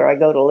speak or I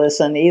go to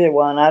listen. Either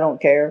one, I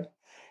don't care.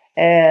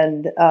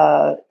 And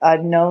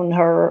I've known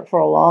her for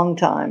a long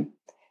time.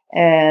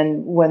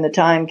 And when the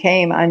time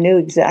came, I knew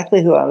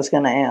exactly who I was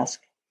going to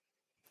ask.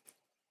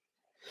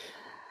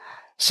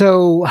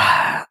 So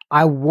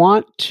I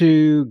want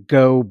to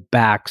go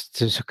back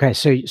to okay,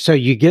 so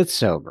you get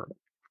sober,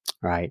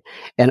 right?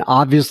 And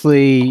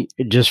obviously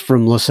just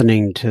from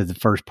listening to the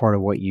first part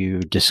of what you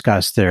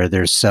discussed there,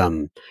 there's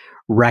some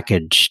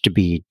wreckage to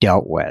be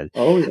dealt with.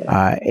 Oh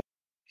yeah.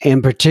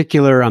 In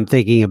particular, I'm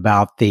thinking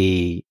about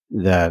I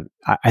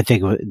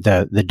think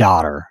the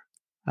daughter,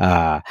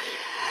 uh,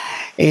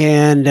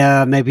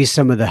 and maybe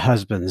some of the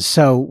husbands.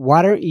 So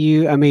why don't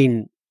you? I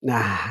mean,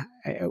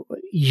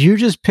 you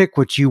just pick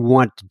what you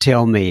want to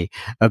tell me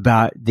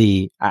about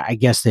I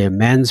guess, the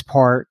amends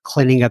part,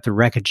 cleaning up the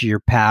wreckage of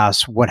your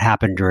past. What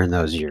happened during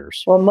those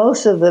years? Well,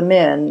 most of the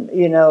men,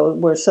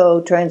 were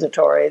so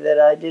transitory that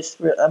I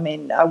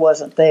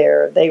wasn't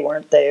there. They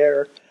weren't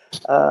there.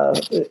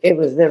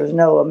 There was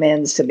no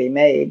amends to be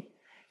made.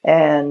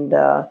 And,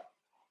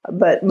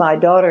 but my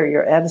daughter,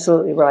 you're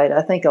absolutely right.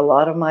 I think a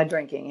lot of my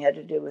drinking had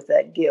to do with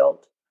that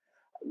guilt.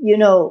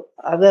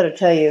 I've got to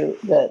tell you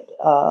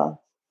that,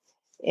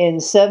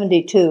 in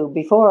 72,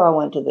 before I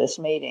went to this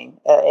meeting,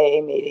 AA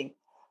meeting,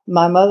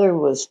 my mother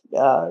was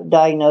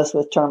diagnosed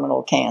with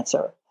terminal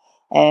cancer.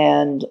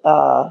 And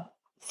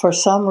for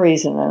some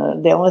reason,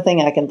 and the only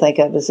thing I can think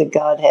of is that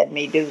God had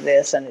me do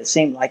this, and it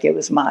seemed like it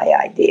was my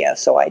idea,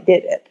 so I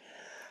did it.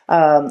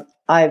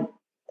 I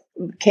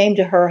came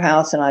to her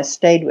house and I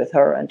stayed with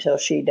her until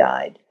she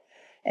died.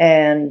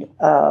 And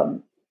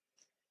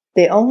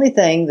the only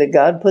thing that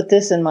God put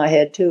this in my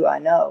head too, I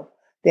know.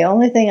 The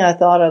only thing I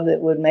thought of that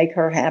would make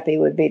her happy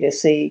would be to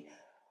see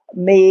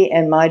me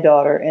and my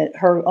daughter and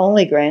her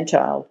only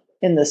grandchild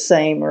in the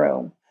same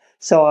room.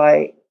 So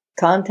I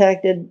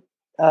contacted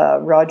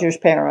Roger's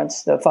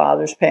parents, the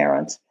father's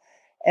parents,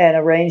 and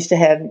arranged to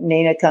have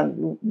Nina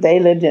come. They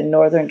lived in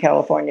Northern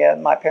California.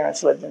 My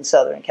parents lived in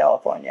Southern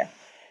California.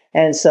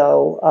 And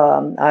so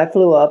I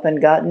flew up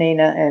and got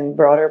Nina and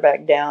brought her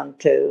back down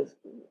to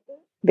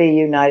be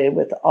united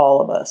with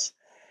all of us.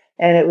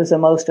 And it was the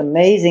most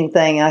amazing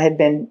thing. I had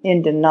been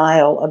in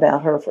denial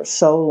about her for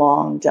so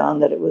long,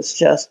 John, that it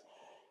was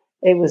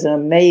an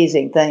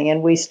amazing thing.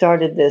 And we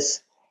started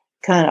this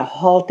kind of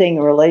halting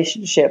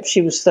relationship.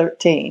 She was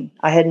 13.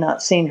 I had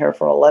not seen her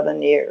for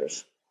 11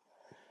 years.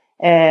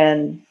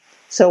 And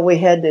so we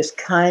had this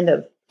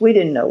we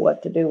didn't know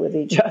what to do with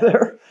each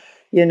other,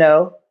 you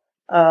know.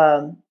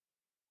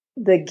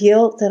 The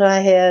guilt that I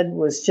had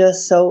was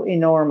just so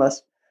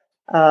enormous.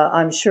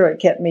 I'm sure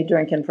it kept me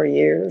drinking for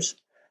years.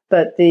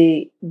 But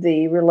the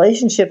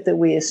relationship that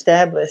we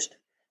established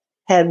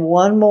had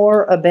one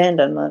more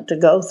abandonment to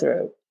go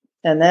through.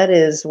 And that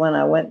is when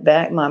I went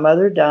back, my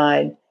mother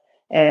died,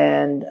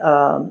 and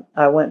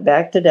I went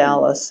back to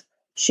Dallas.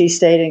 She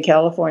stayed in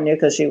California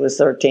because she was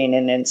 13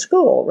 and in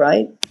school,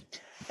 right?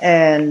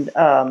 And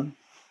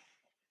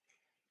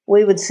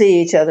we would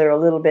see each other a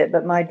little bit,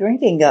 but my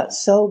drinking got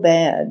so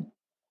bad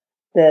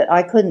that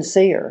I couldn't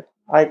see her.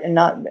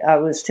 I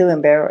was too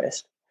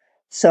embarrassed.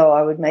 So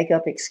I would make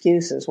up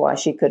excuses why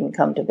she couldn't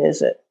come to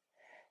visit.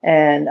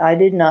 And I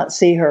did not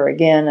see her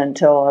again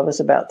until I was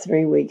about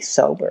 3 weeks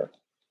sober,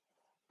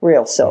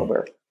 real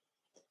sober.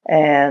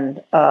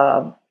 And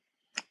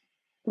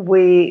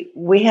we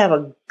have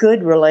a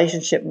good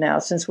relationship now.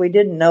 Since we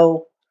didn't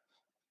know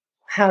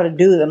how to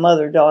do the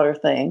mother-daughter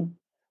thing,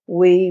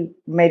 we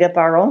made up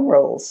our own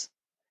rules.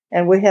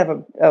 And we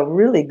have a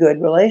really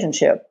good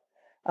relationship.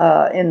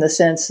 In the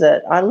sense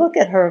that I look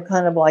at her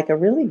kind of like a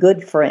really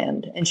good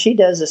friend, and she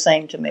does the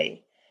same to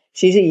me.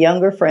 She's a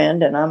younger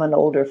friend, and I'm an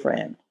older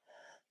friend.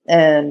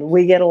 And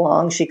we get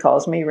along. She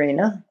calls me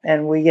Rena,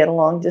 and we get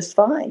along just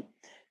fine.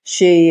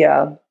 She's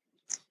an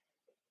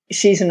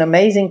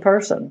amazing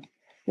person.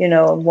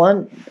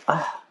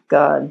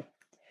 God,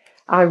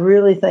 I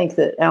really think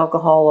that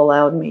alcohol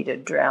allowed me to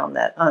drown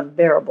that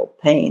unbearable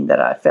pain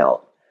that I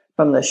felt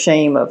from the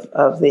shame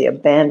of the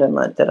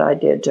abandonment that I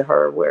did to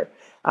her, where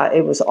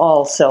it was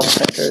all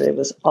self-centered. It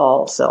was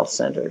all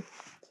self-centered.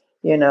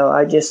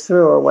 I just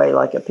threw her away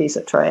like a piece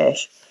of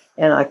trash,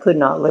 and I could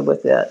not live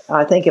with it.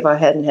 I think if I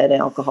hadn't had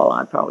alcohol,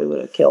 I probably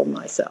would have killed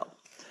myself.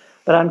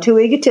 But I'm too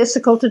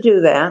egotistical to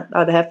do that.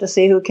 I'd have to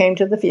see who came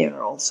to the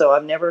funeral. So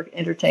I've never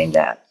entertained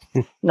that.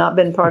 Not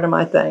been part of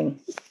my thing.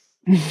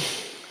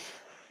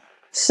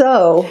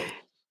 So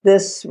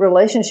this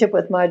relationship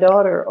with my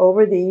daughter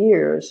over the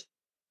years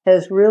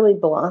has really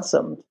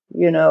blossomed.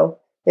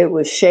 It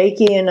was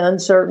shaky and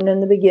uncertain in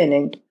the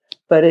beginning,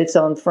 but it's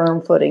on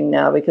firm footing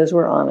now because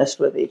we're honest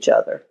with each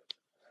other.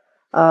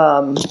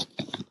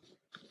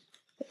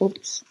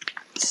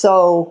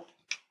 So,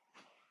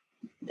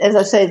 as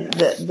I say,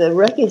 the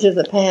wreckage of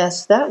the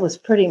past, that was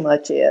pretty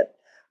much it.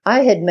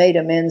 I had made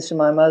amends to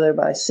my mother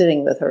by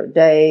sitting with her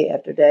day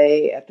after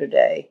day after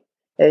day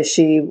as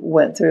she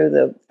went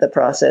through the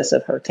process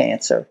of her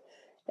cancer.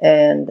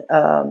 And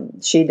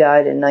she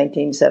died in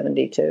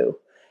 1972.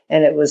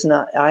 And it was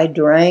not, I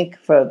drank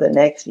for the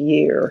next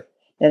year.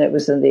 And it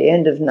was in the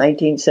end of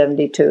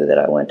 1972 that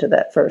I went to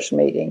that first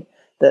meeting.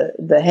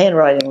 The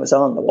handwriting was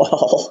on the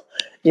wall.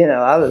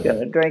 I was going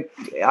to drink.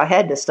 I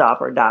had to stop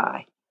or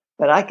die.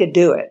 But I could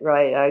do it,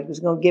 right? I was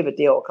going to give it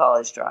the old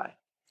college try.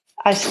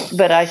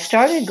 But I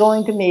started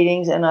going to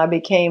meetings, and I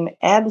became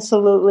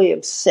absolutely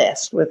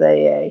obsessed with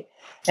AA.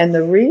 And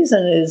the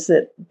reason is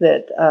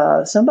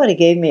that somebody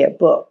gave me a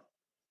book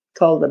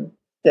called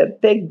the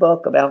Big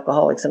Book of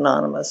Alcoholics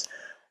Anonymous.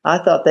 I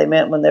thought they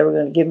meant when they were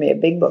going to give me a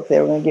big book, they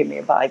were going to give me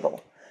a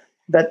Bible.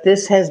 But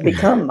this has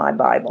become my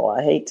Bible.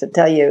 I hate to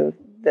tell you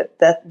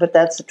that, but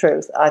that's the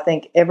truth. I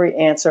think every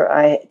answer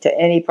to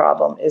any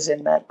problem is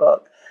in that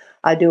book.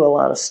 I do a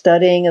lot of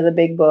studying of the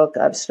Big Book.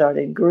 I've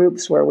started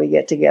groups where we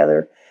get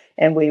together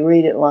and we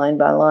read it line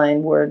by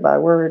line, word by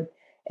word,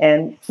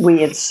 and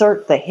we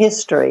insert the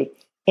history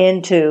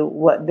into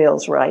what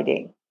Bill's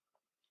writing.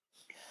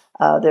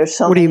 There's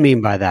so What do you many.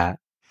 mean by that?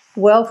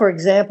 Well, for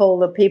example,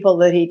 the people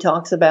that he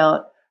talks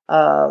about,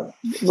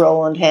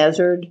 Roland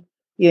Hazard,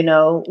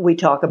 we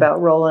talk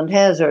about Roland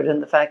Hazard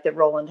and the fact that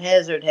Roland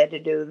Hazard had to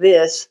do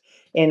this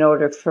in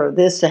order for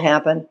this to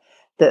happen,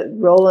 that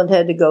Roland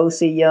had to go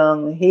see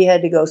Young, he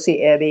had to go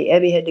see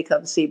Ebby had to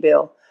come see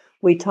Bill.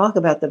 We talk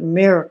about the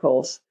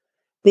miracles.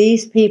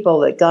 These people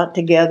that got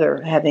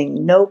together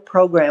having no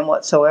program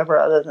whatsoever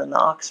other than the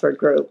Oxford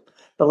group.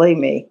 Believe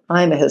me,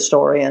 I'm a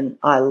historian.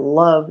 I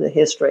love the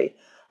history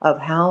of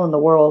how in the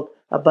world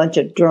a bunch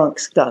of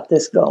drunks got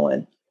this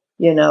going,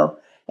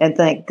 and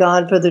thank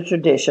God for the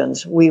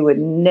traditions. We would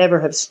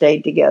never have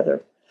stayed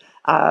together.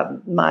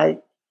 I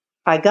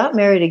got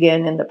married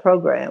again in the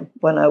program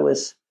when I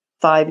was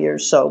 5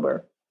 years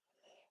sober,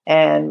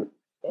 and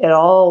it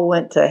all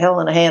went to hell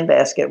in a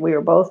handbasket. We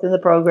were both in the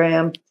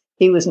program.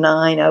 He was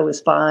 9, I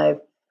was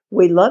 5.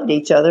 We loved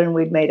each other, and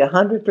we'd made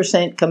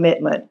 100%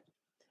 commitment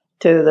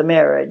to the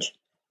marriage.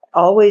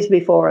 Always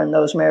before in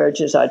those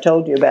marriages I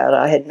told you about,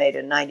 I had made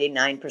a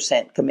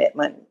 99%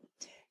 commitment.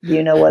 Do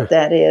you know what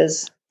that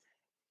is?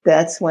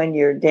 That's when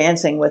you're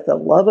dancing with the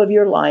love of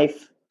your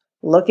life,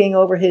 looking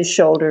over his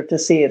shoulder to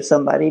see if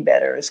somebody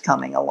better is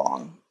coming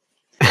along.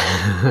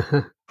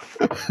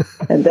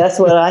 And that's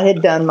what I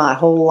had done my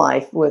whole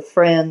life with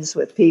friends,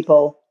 with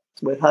people,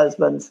 with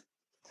husbands.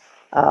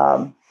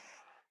 But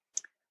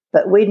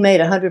we'd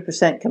made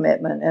 100%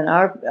 commitment, and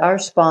our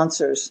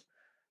sponsors,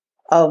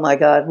 oh my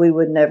God, we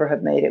would never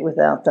have made it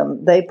without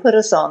them. They put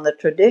us on the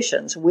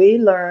traditions. We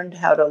learned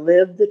how to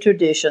live the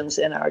traditions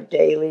in our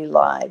daily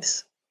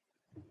lives.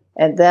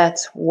 And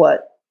that's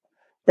where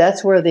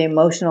the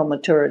emotional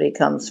maturity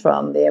comes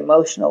from, the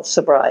emotional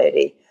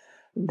sobriety.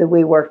 That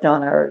we worked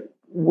on our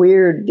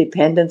weird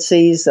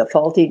dependencies, the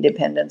faulty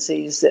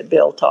dependencies that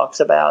Bill talks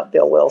about,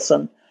 Bill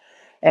Wilson.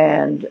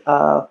 And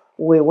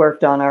we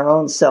worked on our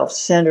own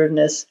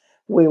self-centeredness.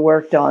 We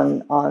worked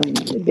on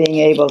being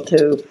able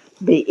to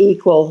be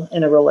equal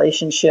in a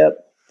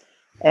relationship.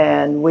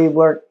 And we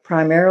worked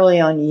primarily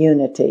on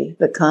unity.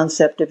 The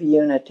concept of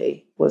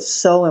unity was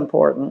so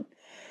important.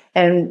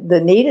 And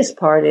the neatest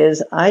part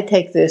is I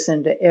take this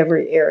into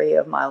every area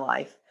of my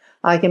life.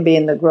 I can be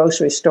in the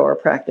grocery store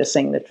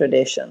practicing the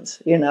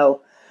traditions.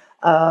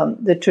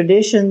 The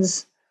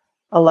traditions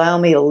allow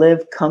me to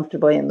live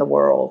comfortably in the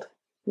world,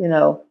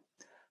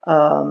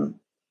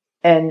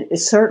 and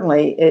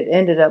certainly it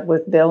ended up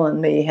with Bill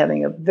and me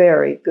having a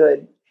very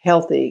good,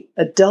 healthy,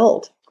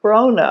 adult,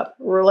 grown-up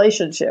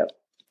relationship.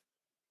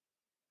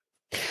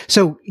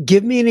 So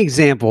give me an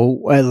example.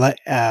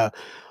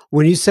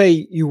 When you say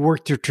you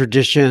work through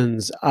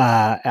traditions,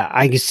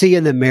 I can see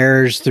in the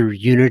marriage through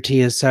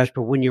unity and such,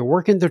 but when you're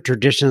working through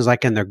traditions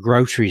like in the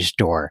grocery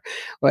store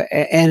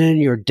and in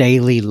your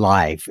daily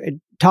life,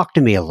 talk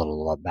to me a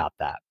little about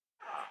that.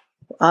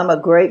 I'm a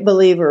great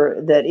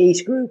believer that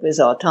each group is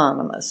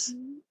autonomous,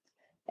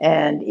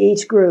 and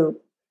each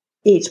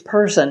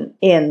person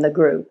in the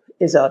group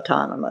is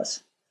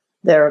autonomous.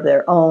 They're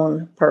their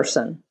own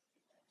person.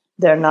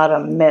 They're not a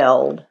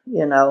meld,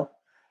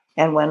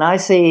 And when I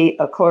see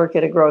a clerk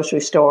at a grocery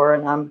store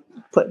and I'm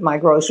putting my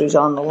groceries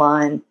on the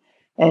line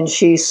and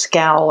she's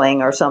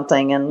scowling or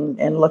something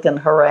and looking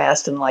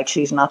harassed and like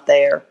she's not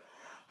there,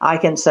 I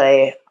can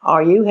say,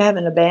 "Are you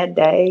having a bad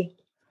day?"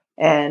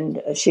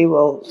 And she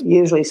will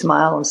usually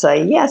smile and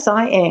say, "Yes,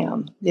 I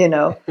am,"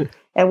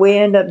 And we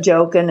end up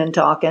joking and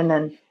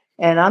talking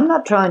And I'm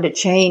not trying to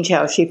change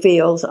how she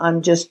feels.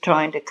 I'm just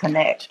trying to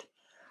connect.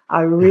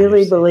 I I really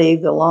understand.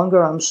 believe the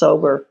longer I'm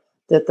sober,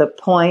 that the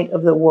point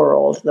of the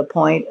world, the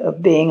point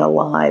of being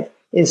alive,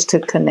 is to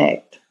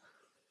connect,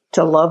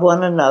 to love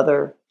one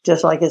another,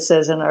 just like it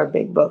says in our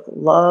big book,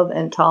 love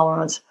and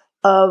tolerance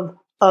of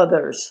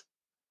others.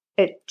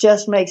 It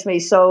just makes me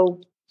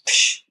so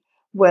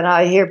when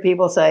I hear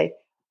people say,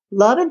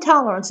 love and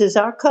tolerance is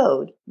our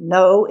code.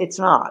 No, it's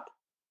not.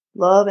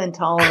 Love and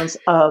tolerance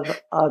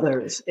of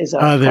others is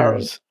our code.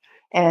 Others.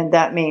 And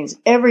that means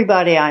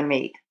everybody I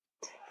meet.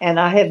 And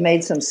I have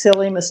made some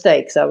silly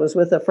mistakes. I was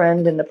with a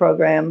friend in the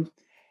program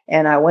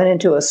and I went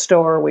into a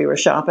store. We were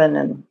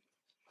shopping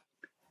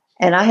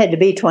and I had to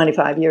be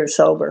 25 years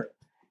sober.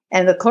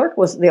 And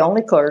the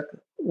only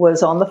clerk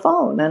was on the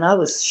phone. And I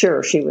was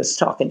sure she was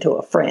talking to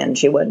a friend.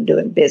 She wasn't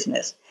doing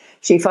business.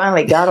 She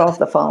finally got off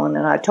the phone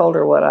and I told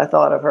her what I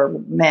thought of her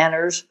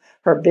manners,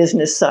 her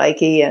business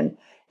psyche, and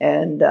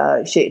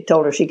she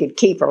told her she could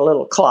keep her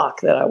little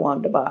clock that I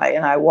wanted to buy.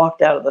 And I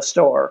walked out of the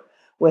store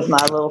with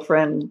my little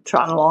friend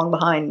trotting along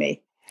behind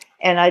me.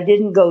 And I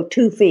didn't go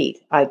 2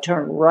 feet. I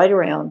turned right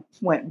around,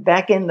 went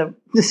back in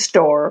the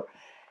store,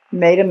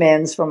 made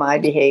amends for my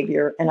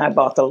behavior, and I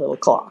bought the little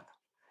clock.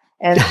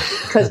 And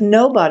because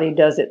nobody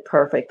does it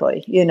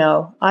perfectly,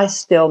 I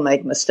still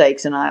make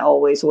mistakes and I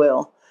always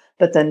will.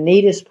 But the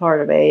neatest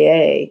part of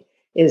AA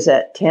is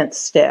that 10th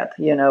step,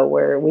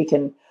 where we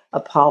can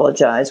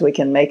apologize, we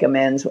can make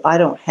amends. I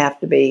don't have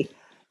to be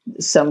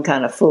some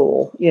kind of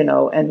fool,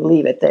 and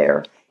leave it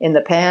there. In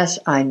the past,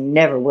 I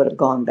never would have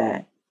gone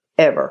back,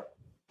 ever,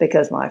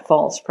 because my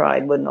false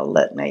pride wouldn't have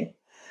let me.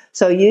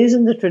 So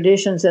using the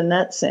traditions in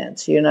that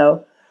sense,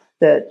 that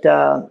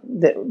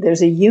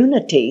there's a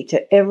unity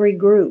to every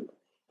group,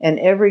 and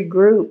every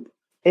group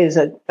is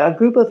a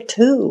group of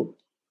two,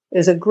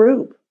 is a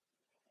group.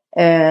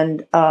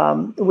 And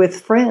with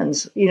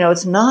friends,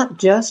 it's not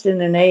just in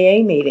an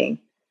AA meeting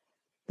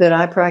that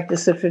I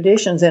practice the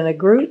traditions in a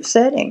group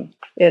setting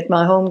at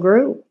my home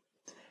group.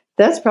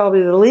 That's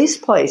probably the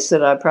least place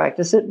that I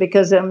practice it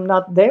because I'm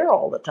not there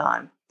all the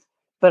time.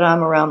 But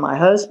I'm around my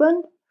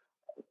husband.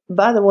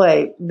 By the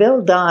way,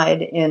 Bill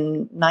died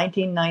in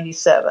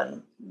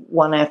 1997,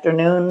 one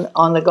afternoon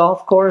on the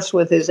golf course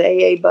with his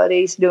AA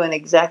buddies doing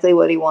exactly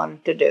what he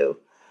wanted to do.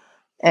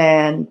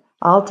 And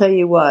I'll tell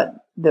you what,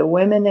 the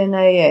women in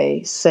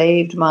AA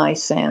saved my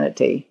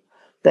sanity.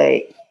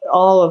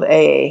 All of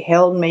AA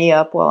held me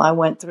up while I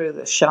went through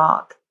the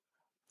shock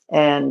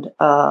and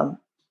of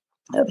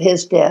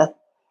his death.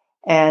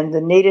 And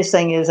the neatest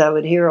thing is I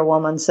would hear a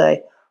woman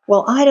say,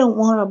 well, I don't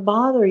want to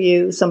bother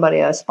you,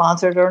 somebody I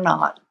sponsored or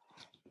not.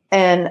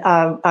 And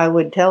I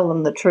would tell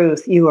them the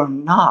truth. You are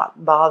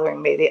not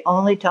bothering me. The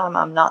only time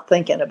I'm not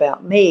thinking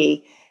about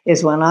me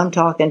is when I'm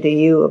talking to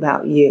you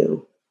about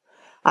you.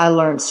 I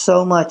learned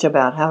so much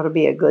about how to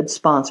be a good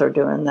sponsor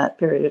during that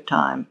period of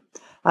time.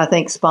 I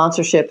think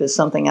sponsorship is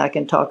something I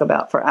can talk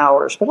about for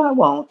hours, but I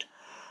won't.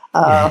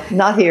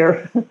 Not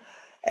here,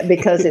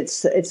 because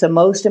it's the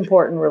most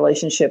important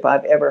relationship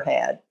I've ever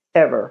had,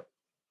 ever.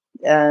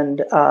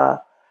 And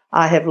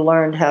I have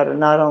learned how to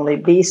not only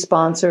be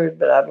sponsored,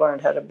 but I've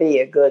learned how to be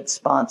a good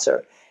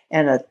sponsor.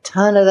 And a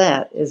ton of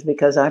that is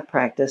because I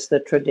practice the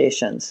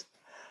traditions.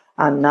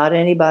 I'm not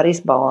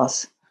anybody's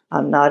boss.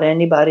 I'm not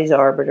anybody's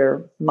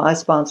arbiter. My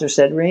sponsor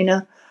said,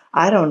 Rena,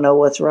 I don't know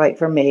what's right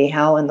for me.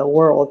 How in the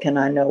world can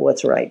I know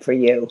what's right for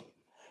you?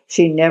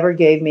 She never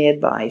gave me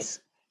advice.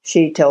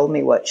 She told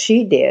me what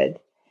she did,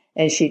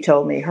 and she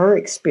told me her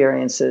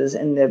experiences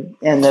and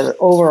the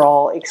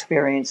overall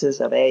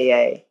experiences of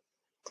AA.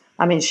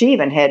 I mean, she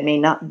even had me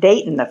not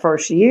dating the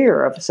first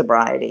year of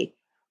sobriety.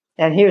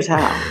 And here's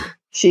how.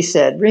 She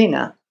said,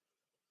 Rena,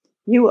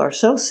 you are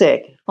so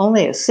sick.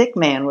 Only a sick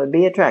man would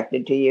be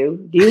attracted to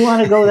you. Do you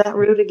want to go that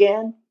route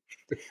again?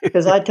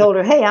 Because I told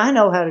her, hey, I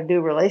know how to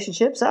do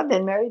relationships. I've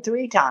been married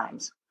 3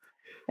 times.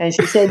 And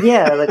she said,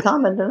 yeah, the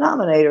common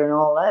denominator and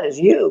all that is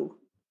you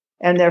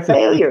and their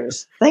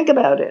failures. Think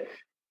about it.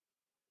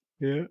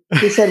 Yeah.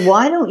 She said,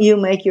 why don't you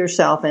make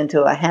yourself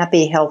into a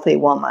happy, healthy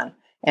woman?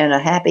 And a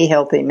happy,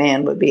 healthy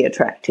man would be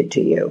attracted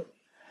to you.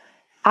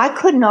 I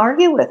couldn't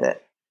argue with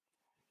it.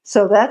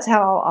 So that's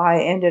how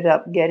I ended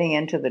up getting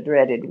into the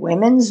dreaded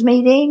women's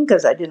meeting,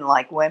 because I didn't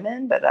like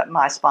women. But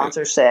my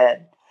sponsor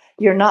said,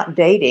 you're not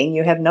dating.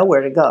 You have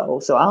nowhere to go.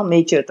 So I'll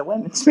meet you at the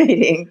women's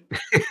meeting.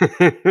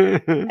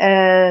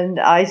 And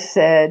I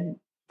said,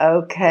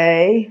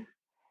 okay.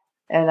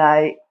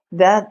 And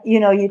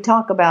you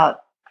talk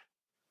about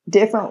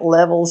different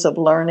levels of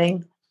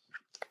learning.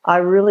 I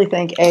really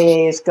think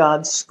AA is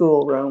God's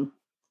schoolroom.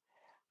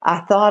 I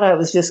thought I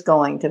was just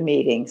going to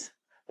meetings,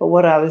 but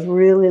what I was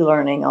really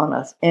learning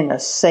in a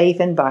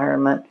safe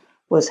environment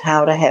was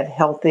how to have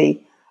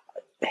healthy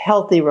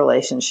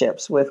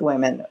relationships with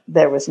women.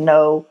 There was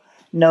no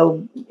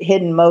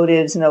hidden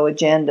motives, no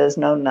agendas,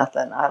 no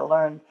nothing. I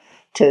learned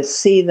to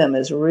see them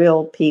as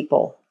real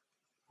people,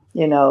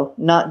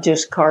 not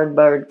just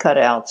cardboard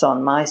cutouts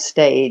on my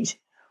stage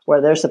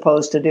where they're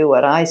supposed to do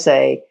what I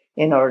say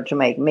in order to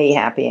make me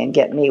happy and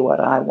get me what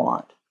I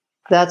want.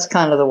 That's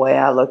kind of the way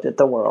I looked at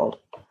the world.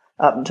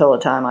 up until the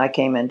time I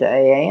came into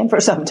AA and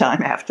for some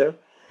time after.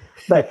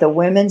 But the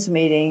women's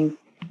meeting,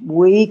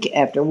 week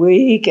after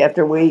week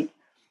after week,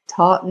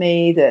 taught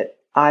me that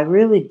I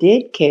really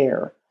did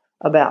care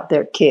about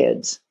their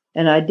kids.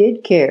 And I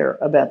did care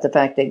about the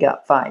fact they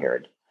got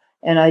fired.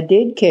 And I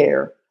did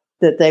care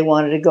that they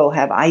wanted to go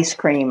have ice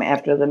cream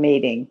after the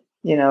meeting,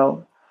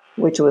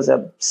 which was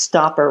a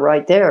stopper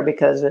right there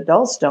because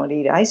adults don't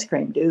eat ice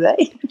cream, do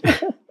they?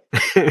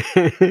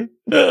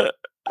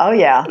 Oh,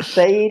 yeah,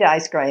 they eat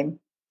ice cream.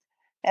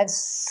 And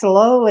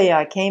slowly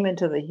I came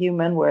into the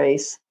human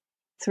race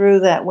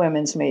through that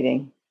women's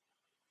meeting.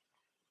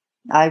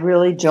 I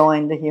really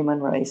joined the human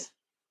race.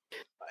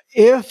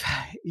 If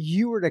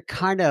you were to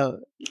kind of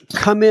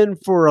come in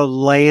for a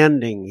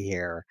landing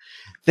here,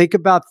 think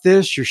about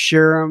this. You're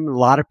sharing, a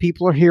lot of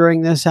people are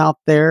hearing this out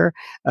there.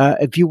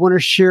 If you want to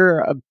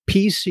share a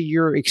piece of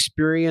your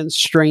experience,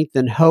 strength,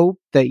 and hope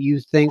that you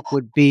think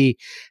would be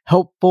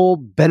helpful,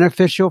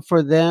 beneficial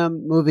for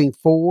them moving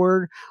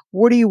forward,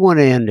 what do you want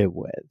to end it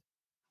with?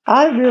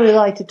 I'd really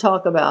like to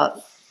talk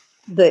about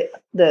the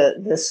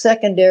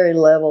secondary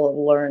level of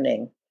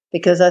learning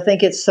because I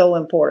think it's so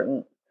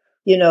important.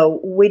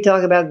 We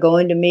talk about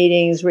going to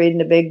meetings, reading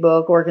the big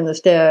book, working the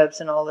steps,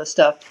 and all this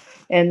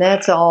stuff, and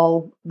that's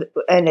all.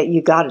 And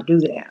you got to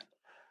do that.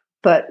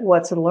 But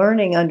what's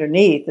learning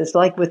underneath is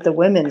like with the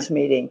women's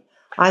meeting.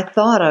 I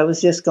thought I was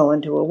just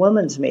going to a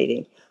women's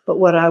meeting, but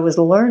what I was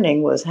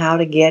learning was how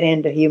to get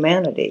into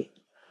humanity.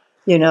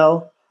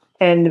 And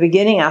in the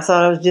beginning, I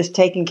thought I was just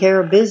taking care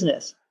of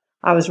business.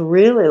 I was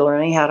really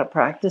learning how to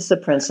practice the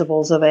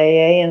principles of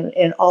AA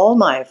in all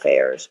my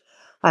affairs.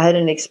 I had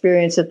an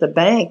experience at the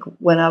bank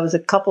when I was a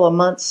couple of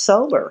months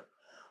sober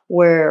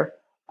where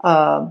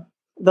the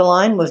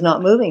line was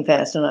not moving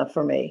fast enough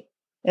for me.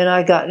 And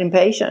I got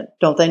impatient.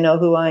 Don't they know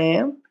who I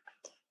am?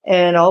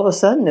 And all of a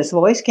sudden, this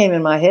voice came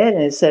in my head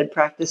and it said,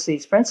 practice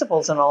these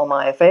principles in all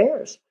my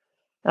affairs.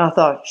 And I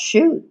thought,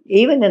 shoot,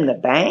 even in the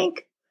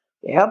bank?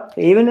 Yep,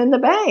 even in the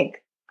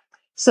bank.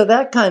 So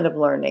that kind of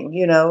learning,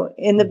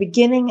 in the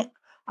beginning,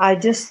 I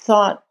just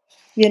thought,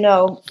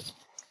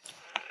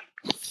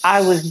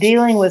 I was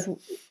dealing with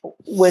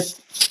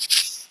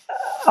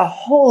a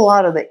whole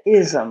lot of the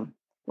ism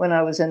when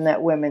I was in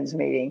that women's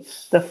meeting,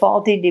 the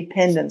faulty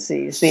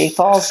dependencies, the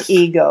false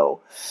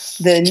ego,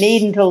 the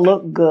needing to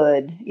look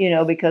good,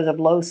 because of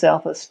low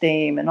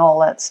self-esteem and all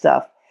that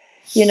stuff.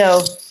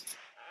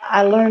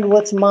 I learned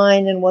what's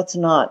mine and what's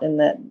not in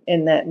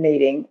that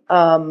meeting.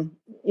 I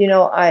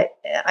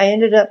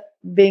ended up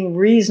being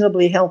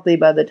reasonably healthy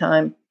by the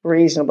time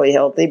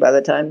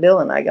Bill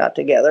and I got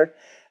together,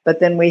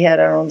 but then we had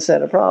our own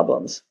set of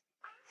problems.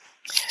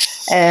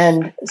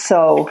 And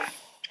so,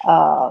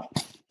 and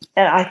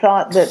I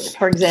thought that,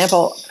 for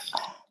example,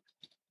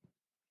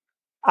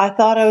 I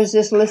thought I was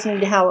just listening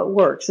to how it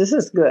works. This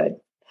is good.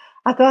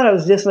 I thought I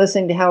was just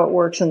listening to how it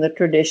works in the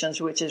traditions,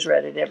 which is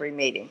read at every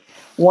meeting.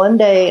 One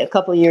day, a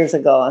couple of years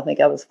ago, I think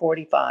I was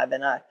 45,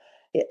 and I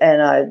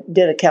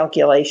did a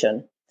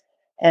calculation.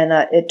 And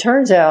it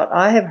turns out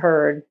I have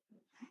heard,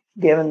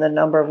 given the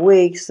number of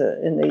weeks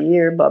in the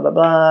year, blah, blah,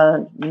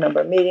 blah,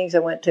 number of meetings I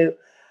went to,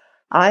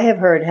 I have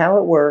heard how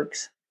it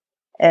works,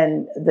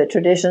 and the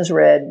traditions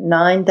read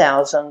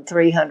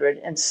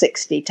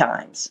 9,360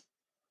 times.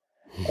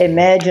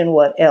 Imagine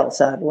what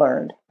else I've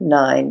learned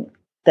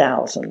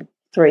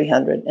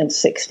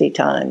 9,360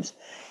 times.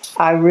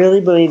 I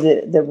really believe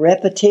that the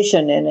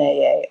repetition in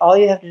AA, all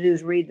you have to do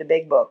is read the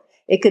big book.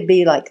 It could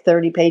be like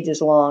 30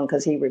 pages long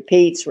because he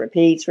repeats.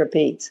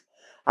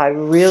 I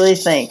really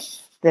think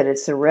that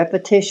it's the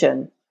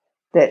repetition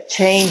that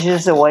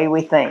changes the way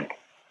we think.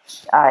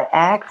 I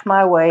act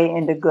my way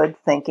into good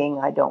thinking.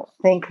 I don't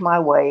think my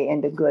way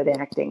into good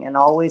acting. And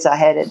always I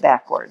had it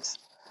backwards.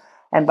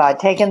 And by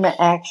taking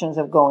the actions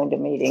of going to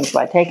meetings,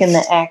 by taking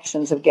the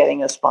actions of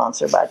getting a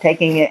sponsor, by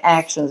taking the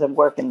actions of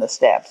working the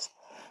steps,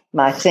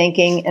 my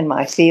thinking and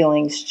my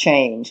feelings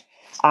change.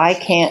 I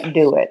can't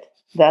do it.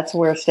 That's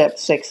where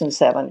steps 6 and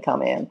 7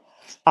 come in.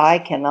 I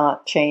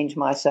cannot change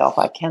myself.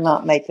 I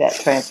cannot make that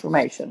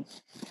transformation.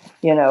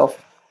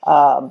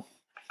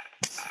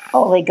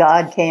 Only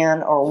God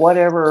can, or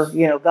whatever,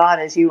 God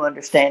as you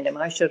understand him.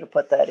 I should have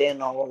put that in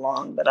all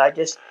along, but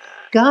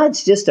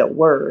God's just a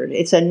word.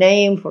 It's a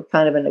name for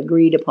kind of an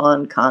agreed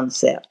upon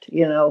concept,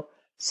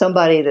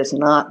 somebody that's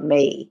not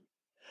me.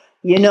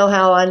 You know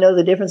how I know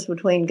the difference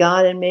between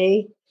God and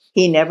me?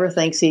 He never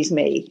thinks he's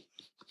me.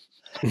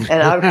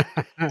 And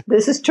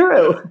this is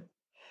true.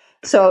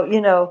 So,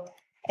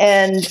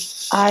 and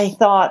I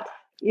thought,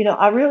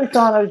 I really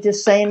thought I was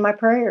just saying my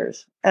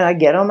prayers. And I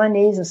get on my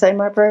knees and say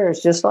my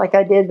prayers, just like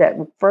I did that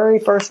very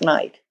first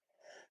night.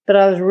 But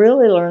I was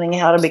really learning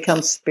how to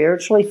become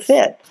spiritually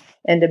fit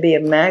and to be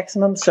of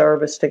maximum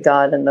service to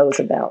God and those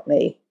about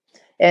me.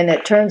 And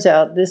it turns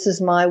out this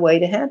is my way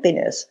to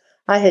happiness.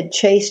 I had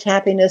chased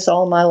happiness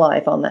all my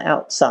life on the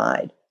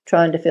outside,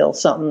 trying to fill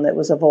something that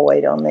was a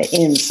void on the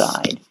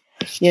inside.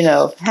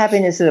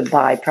 Happiness is a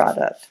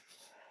byproduct.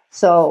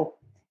 So,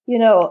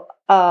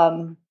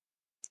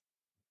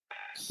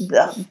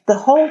 The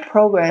whole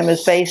program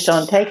is based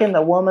on taking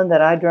the woman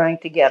that I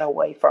drank to get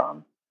away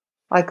from.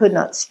 I could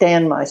not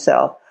stand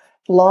myself.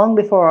 Long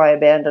before I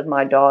abandoned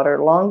my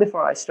daughter, long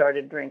before I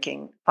started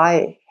drinking,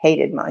 I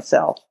hated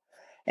myself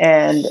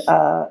and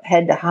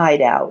had to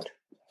hide out,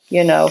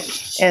 you know.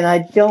 And I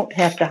don't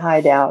have to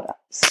hide out.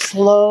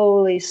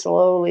 Slowly,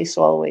 slowly,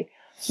 slowly.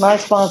 My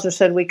sponsor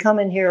said, we come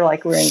in here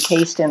like we're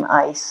encased in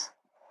ice.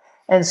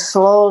 And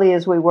slowly,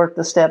 as we work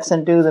the steps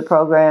and do the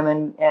program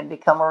and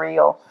become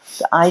real,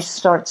 the ice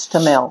starts to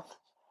melt.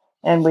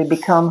 And we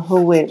become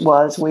who it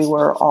was we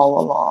were all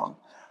along.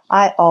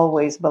 I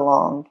always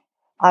belonged.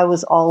 I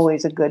was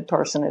always a good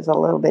person as a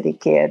little bitty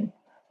kid.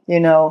 You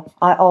know,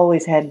 I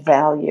always had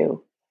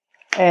value.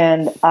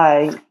 And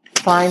I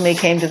finally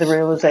came to the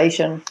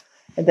realization,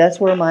 and that's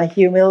where my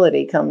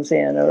humility comes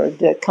in, or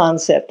the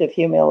concept of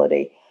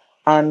humility.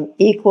 I'm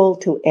equal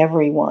to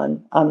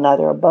everyone. I'm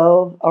neither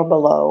above or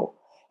below.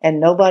 And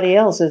nobody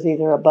else is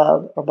either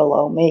above or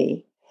below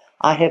me.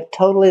 I have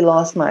totally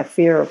lost my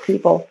fear of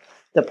people.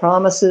 The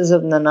promises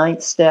of the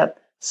ninth step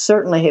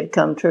certainly have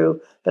come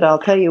true. But I'll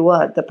tell you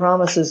what, the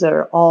promises that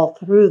are all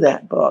through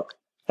that book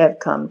have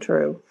come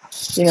true.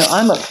 You know,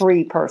 I'm a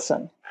free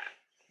person.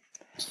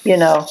 You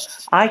know,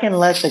 I can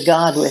let the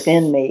God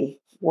within me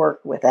work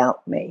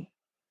without me.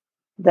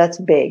 That's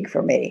big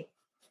for me.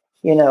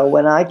 You know,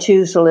 when I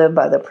choose to live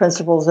by the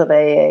principles of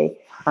AA,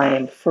 I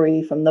am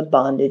free from the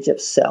bondage of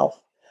self.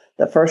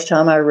 The first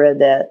time I read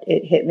that,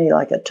 it hit me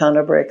like a ton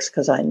of bricks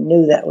because I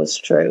knew that was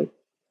true.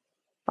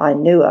 I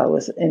knew I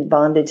was in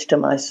bondage to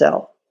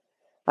myself.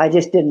 I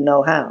just didn't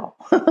know how.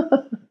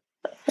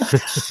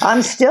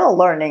 I'm still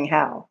learning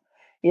how,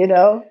 you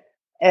know.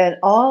 And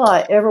all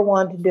I ever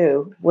wanted to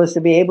do was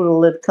to be able to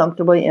live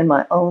comfortably in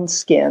my own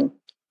skin.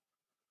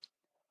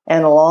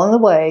 And along the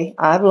way,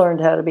 I've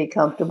learned how to be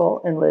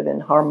comfortable and live in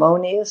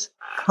harmonious,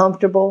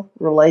 comfortable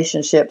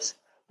relationships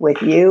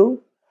with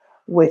you,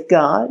 with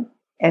God,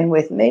 and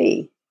with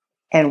me.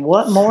 And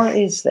what more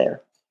is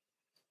there?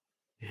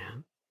 Yeah.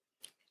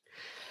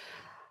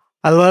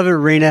 I love it,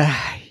 Rena.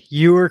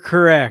 You are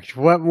correct.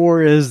 What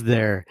more is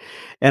there?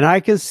 And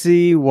I can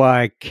see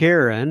why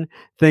Karen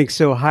thinks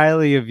so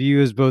highly of you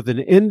as both an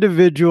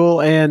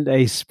individual and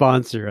a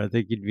sponsor. I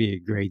think you'd be a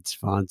great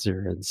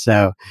sponsor. And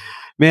so,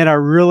 man, I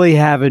really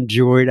have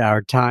enjoyed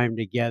our time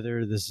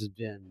together. This has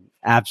been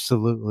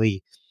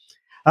absolutely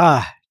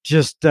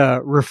just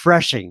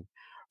refreshing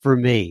for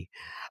me.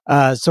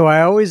 So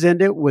I always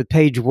end it with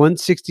page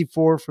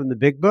 164 from the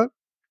big book.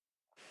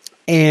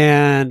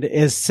 And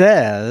it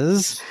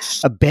says,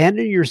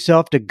 abandon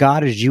yourself to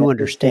God as you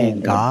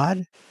understand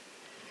God.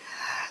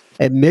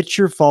 Admit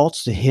your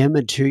faults to Him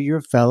and to your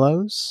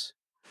fellows.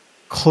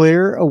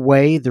 Clear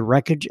away the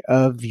wreckage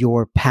of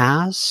your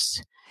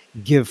past.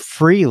 Give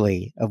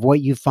freely of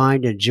what you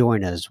find and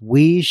join us.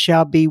 We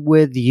shall be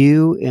with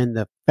you in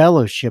the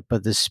fellowship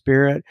of the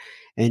Spirit,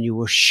 and you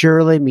will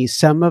surely meet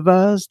some of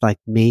us, like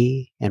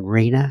me and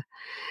Rena,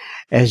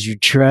 as you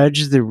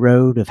trudge the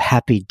road of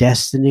happy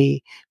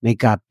destiny. May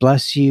God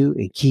bless you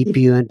and keep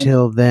you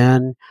until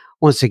then.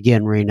 Once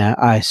again, Rena,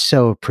 I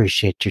so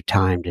appreciate your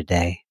time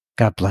today.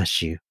 God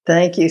bless you.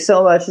 Thank you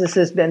so much. This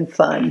has been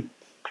fun.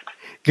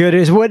 Good,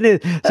 wasn't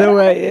it? So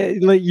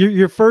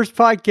your first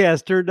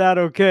podcast turned out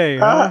okay,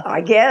 huh?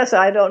 I guess.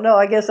 I don't know.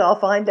 I guess I'll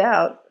find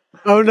out.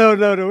 Oh, no.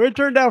 It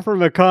turned out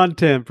from a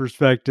content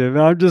perspective.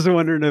 I'm just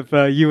wondering if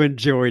you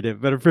enjoyed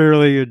it, but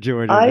apparently you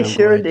enjoyed it. I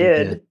sure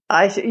did.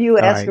 You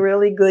asked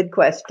really good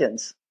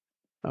questions.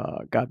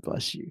 God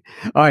bless you.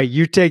 All right,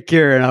 you take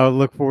care, and I'll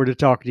look forward to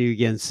talking to you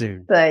again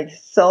soon. Thanks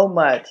so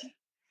much.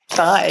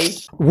 Bye.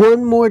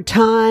 One more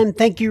time,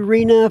 thank you,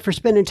 Rena, for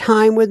spending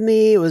time with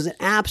me. It was an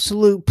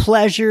absolute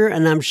pleasure,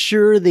 and I'm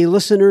sure the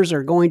listeners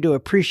are going to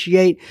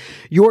appreciate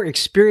your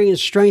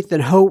experience, strength,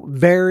 and hope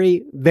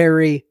very,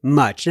 very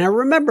much. Now,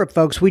 remember,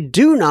 folks, we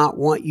do not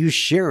want you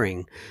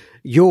sharing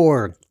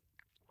your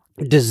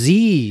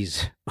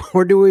disease,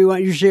 or do we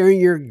want you sharing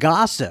your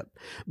gossip?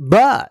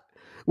 But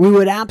we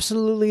would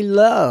absolutely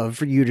love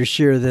for you to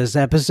share this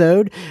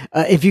episode.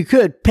 If you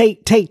could,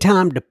 take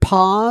time to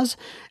pause,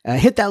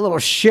 hit that little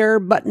share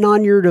button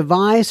on your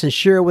device and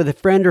share it with a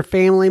friend or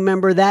family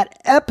member.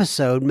 That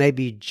episode may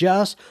be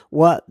just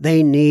what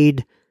they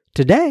need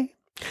today.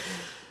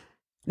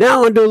 Now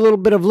I want to do a little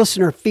bit of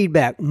listener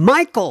feedback.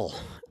 Michael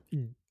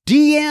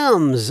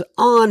DMs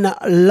on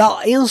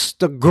la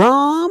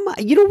Instagram.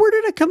 You know, where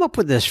did I come up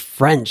with this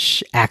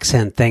French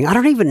accent thing? I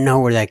don't even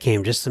know where that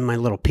came, just in my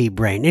little pea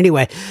brain.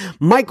 Anyway,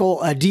 Michael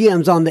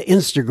DMs on the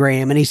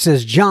Instagram, and he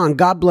says, John,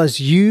 God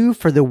bless you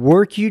for the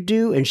work you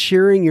do and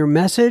sharing your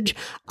message.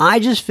 I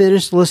just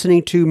finished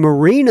listening to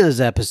Marina's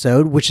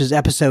episode, which is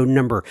episode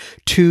number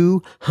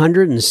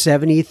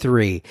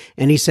 273.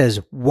 And he says,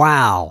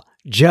 wow.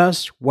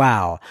 Just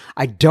wow.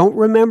 I don't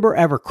remember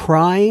ever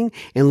crying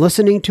and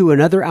listening to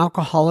another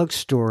alcoholic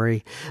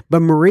story,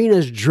 but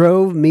Marina's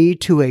drove me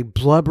to a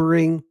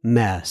blubbering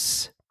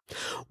mess.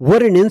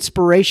 What an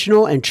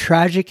inspirational and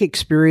tragic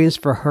experience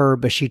for her,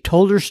 but she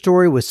told her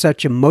story with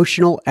such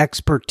emotional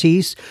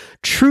expertise.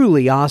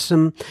 Truly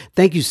awesome.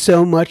 Thank you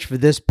so much for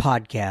this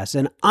podcast.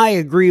 And I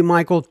agree,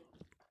 Michael.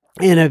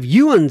 And if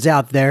you ones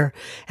out there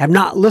have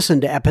not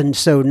listened to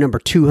episode number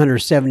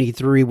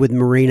 273 with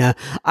Rena,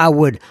 I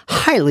would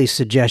highly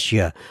suggest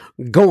you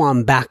go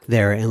on back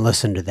there and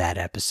listen to that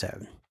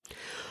episode.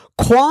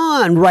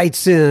 Quan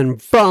writes in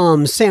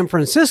from San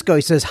Francisco.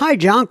 He says, "Hi,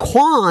 John.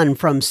 Quan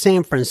from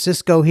San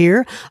Francisco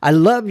here. I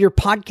love your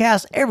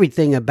podcast,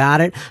 everything about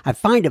it. I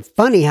find it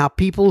funny how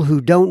people who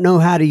don't know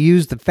how to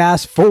use the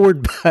fast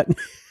forward button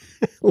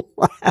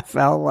laugh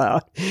out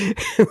loud."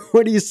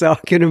 What he's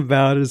talking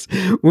about is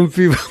when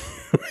people...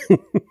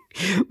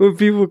 when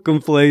people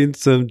complain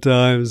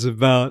sometimes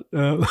about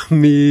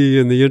me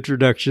and the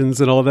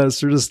introductions and all that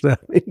sort of stuff,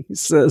 and he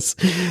says,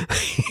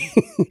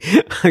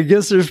 I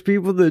guess there's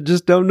people that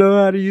just don't know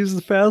how to use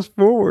the fast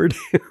forward.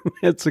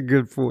 That's a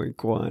good point,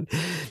 Quan.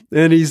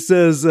 And he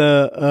says,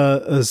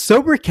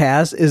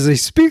 Sobercast is a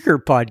speaker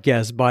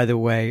podcast, by the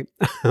way.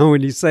 When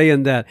he's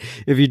saying that,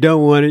 if you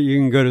don't want it, you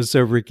can go to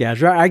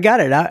Sobercast. Right? I got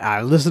it.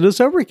 I listen to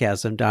Sobercast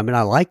sometime, and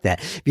I like that.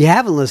 If you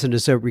haven't listened to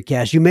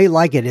Sobercast, you may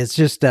like it. It's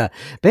just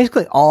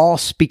basically all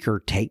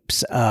speaker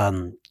tapes.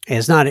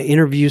 It's not an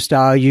interview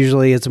style.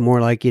 Usually it's more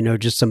like,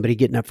 just somebody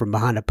getting up from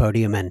behind a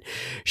podium and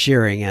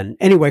sharing. And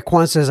anyway,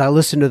 Quan says, I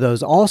listen to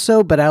those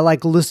also, but I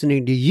like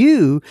listening to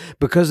you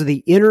because of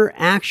the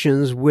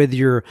interactions with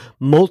your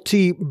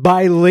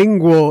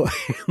bilingual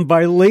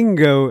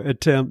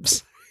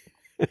attempts.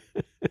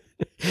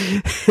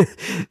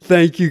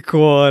 Thank you,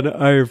 Quan.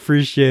 I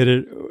appreciate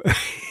it.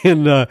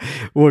 And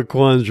what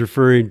Quan's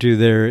referring to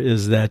there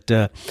is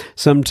that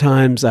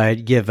sometimes I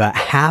give a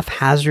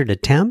haphazard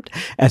attempt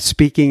at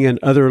speaking in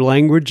other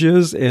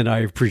languages, and I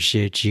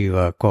appreciate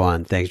you,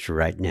 Quan. Thanks for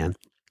writing in.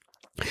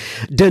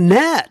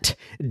 Danette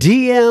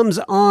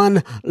DMs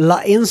on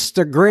La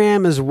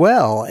Instagram as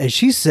well. And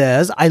she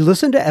says, I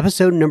listened to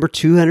episode number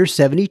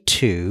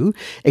 272,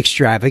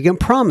 Extravagant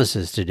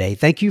Promises today.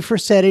 Thank you for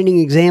setting an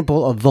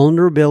example of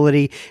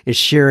vulnerability and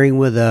sharing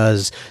with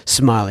us.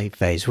 Smiley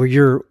face. Well,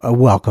 you're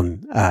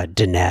welcome,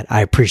 Danette.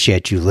 I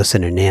appreciate you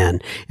listening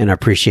in, and I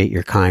appreciate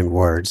your kind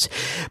words.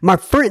 My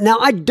friend, now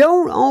I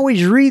don't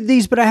always read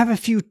these, but I have a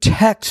few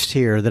texts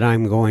here that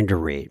I'm going to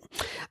read.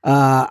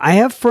 I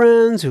have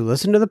friends who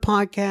listen to the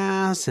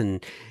podcast,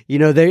 and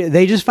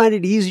they just find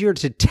it easier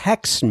to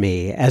text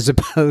me as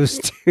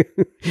opposed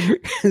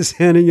to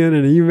sending in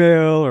an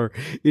email or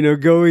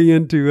going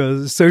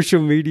into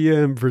social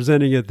media and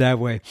presenting it that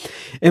way.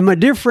 And my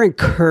dear friend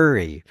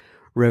Curry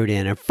wrote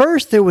in. At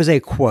first, there was a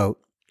quote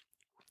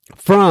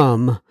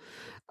from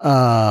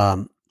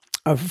the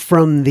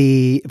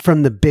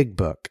Big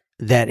Book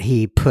that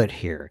he put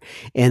here.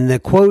 And the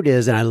quote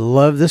is, and I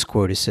love this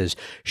quote, it says,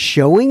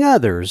 showing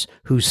others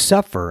who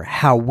suffer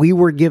how we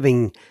were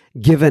given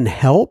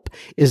help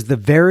is the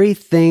very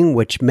thing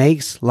which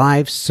makes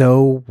life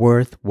so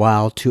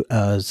worthwhile to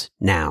us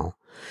now.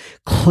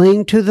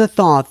 Cling to the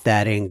thought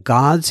that in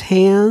God's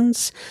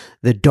hands,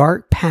 the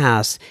dark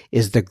past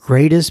is the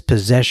greatest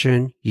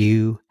possession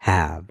you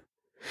have.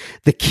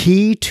 The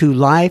key to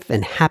life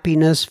and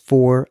happiness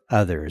for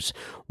others.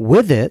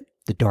 With it,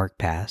 the dark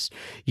past,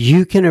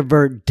 you can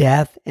avert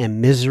death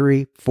and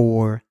misery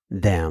for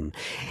them.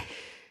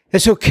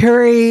 And so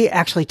Kerry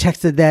actually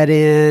texted that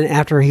in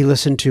after he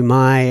listened to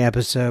my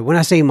episode. When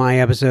I say my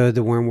episode,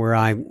 the one where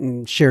I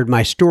shared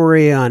my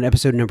story on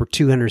episode number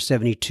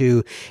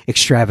 272,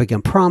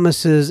 Extravagant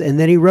Promises. And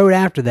then he wrote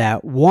after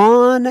that,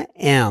 Juan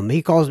M.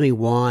 He calls me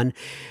Juan.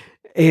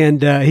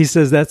 And he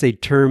says that's a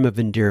term of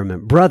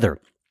endearment. Brother,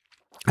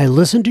 I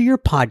listened to your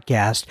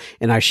podcast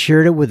and I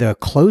shared it with a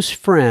close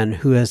friend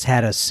who has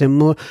had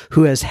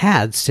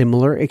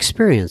similar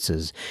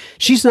experiences.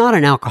 She's not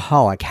an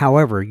alcoholic.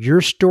 However, your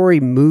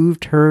story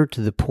moved her to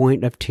the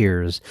point of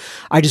tears.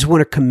 I just want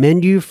to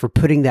commend you for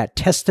putting that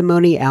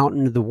testimony out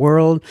into the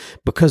world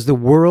because the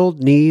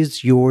world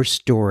needs your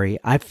story.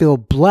 I feel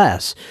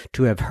blessed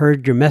to have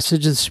heard your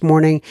message this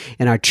morning,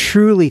 and I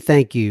truly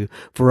thank you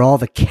for all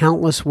the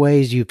countless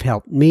ways you've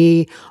helped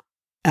me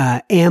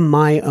and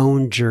my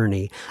own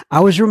journey.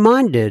 I was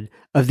reminded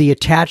of the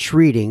attached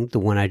reading, the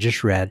one I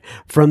just read,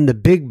 from the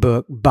Big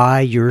Book by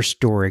your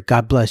story.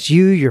 God bless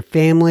you, your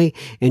family,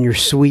 and your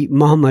sweet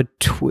mama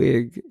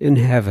Twig in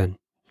heaven.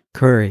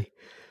 Curry.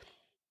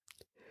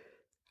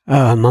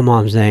 My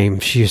mom's name,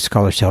 she used to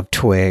call herself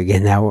Twig,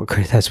 and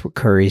that's what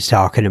Curry's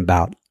talking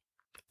about.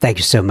 Thank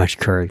you so much,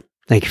 Curry.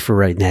 Thank you for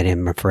writing that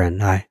in, my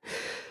friend. I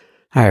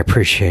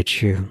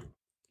appreciate you.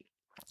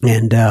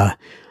 And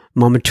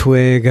Mama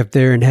Twig up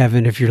there in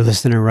heaven, if you're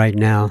listening right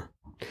now,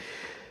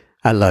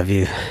 I love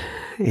you.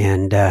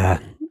 And I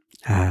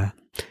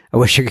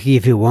wish I could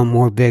give you one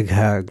more big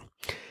hug.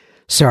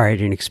 Sorry, I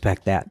didn't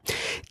expect that.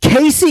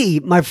 Casey,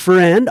 my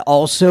friend,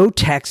 also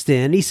texted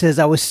in. He says,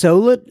 I was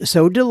so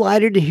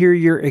delighted to hear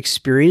your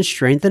experience,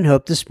 strength, and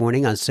hope this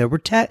morning on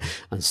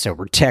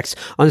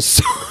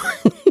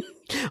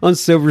on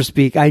Sober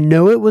Speak. I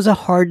know it was a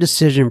hard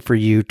decision for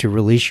you to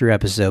release your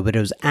episode, but it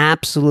was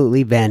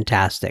absolutely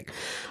fantastic.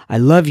 I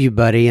love you,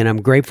 buddy, and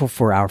I'm grateful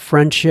for our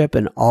friendship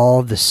and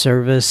all the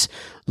service.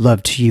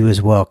 Love to you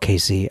as well,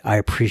 Casey. I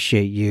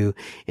appreciate you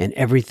and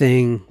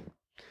everything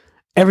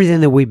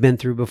that we've been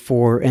through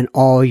before and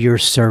all your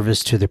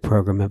service to the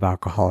program of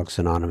Alcoholics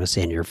Anonymous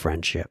and your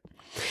friendship.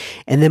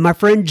 And then my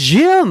friend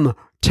Jim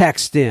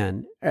texted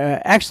in.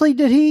 Actually,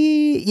 did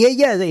he?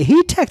 Yeah,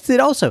 he texted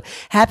also.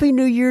 Happy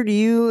New Year to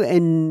you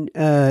and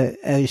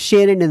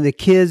Shannon and the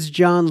kids.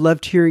 John,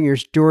 loved hearing your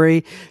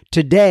story.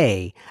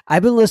 Today,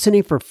 I've been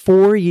listening for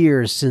 4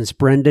 years since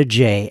Brenda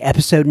J.,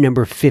 episode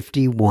number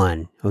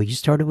 51. Oh, you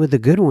started with a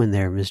good one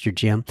there, Mr.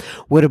 Jim.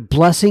 What a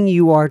blessing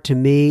you are to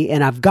me,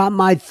 and I've got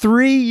my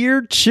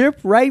 3-year chip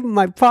right in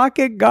my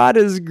pocket. God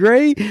is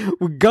great.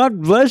 Well,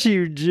 God bless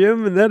you,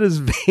 Jim, and that is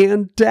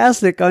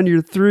fantastic on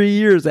your 3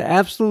 years. I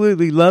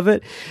absolutely love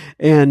it.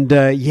 And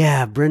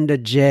Brenda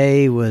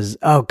J. was,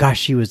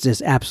 she was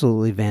just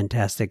absolutely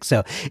fantastic.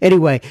 So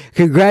anyway,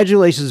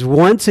 congratulations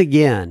once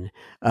again,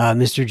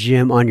 Mr.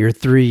 Jim, on your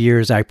 3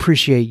 years. I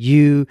appreciate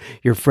you,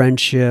 your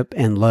friendship,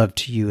 and love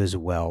to you as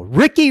well.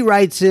 Ricky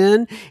writes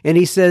in and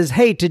he says,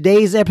 hey,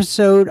 today's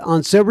episode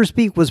on Sober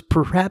Speak was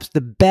perhaps the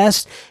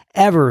best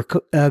ever.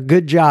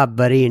 Good job,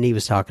 buddy. And he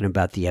was talking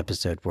about the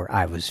episode where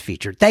I was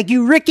featured. Thank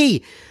you,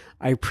 Ricky.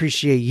 I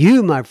appreciate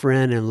you, my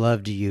friend, and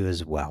love to you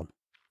as well.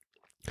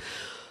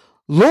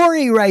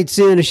 Lori writes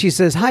in and she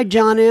says, hi,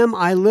 John M.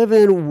 I live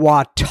in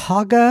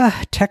Watauga,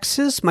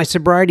 Texas. My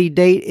sobriety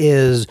date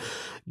is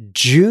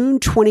June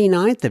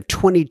 29th of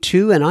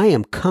 22, and I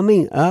am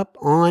coming up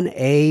on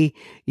a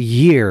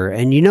year.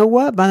 And you know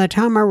what? By the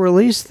time I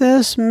release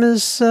this,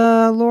 Miss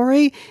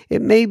Lori,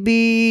 it may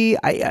be,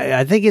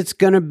 I think it's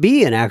going to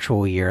be an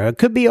actual year. It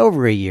could be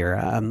over a year,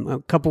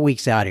 a couple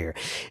weeks out here.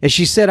 And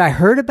she said, I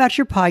heard about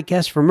your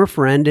podcast from a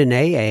friend in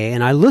AA,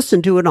 and I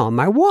listened to it on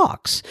my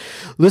walks.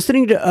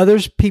 Listening to other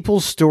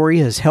people's story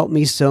has helped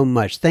me so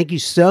much. Thank you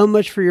so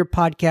much for your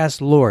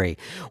podcast, Lori.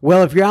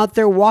 Well, if you're out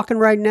there walking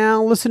right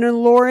now, listening,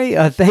 Lori,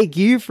 thank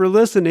you for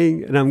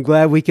listening, and I'm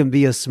glad we can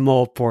be a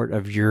small part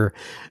of your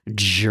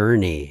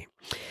journey.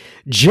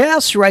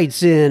 Jess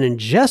writes in and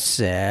Jess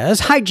says,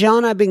 hi,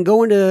 John. I've been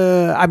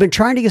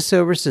trying to get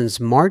sober since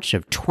March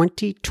of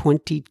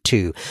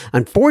 2022.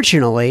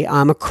 Unfortunately,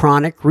 I'm a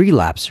chronic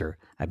relapser.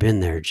 I've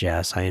been there,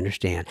 Jess. I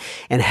understand.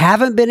 And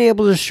haven't been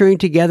able to string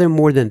together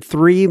more than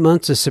 3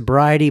 months of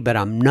sobriety, but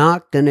I'm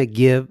not going to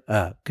give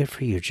up. Good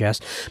for you,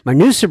 Jess. My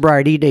new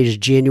sobriety date is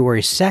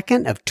January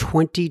 2nd of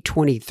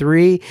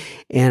 2023,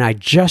 and I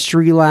just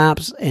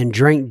relapsed and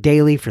drank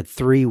daily for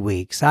 3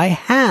 weeks. I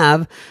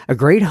have a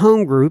great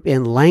home group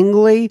in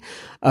Langley,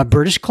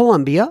 British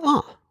Columbia.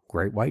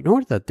 Great White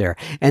North up there.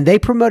 And they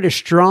promote a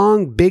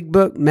strong big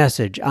book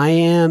message. I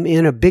am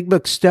in a big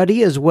book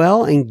study as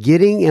well and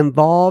getting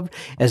involved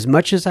as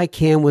much as I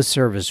can with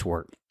service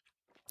work.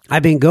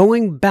 I've been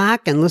going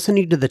back and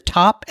listening to the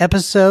top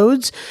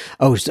episodes.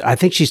 Oh, I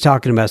think she's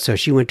talking about, so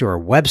she went to her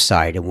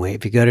website, and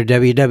if you go to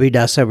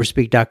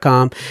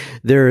www.soberspeak.com,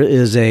 there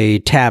is a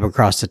tab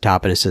across the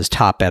top and it says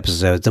top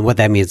episodes. And what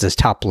that means is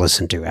top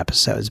listened to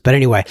episodes. But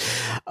anyway,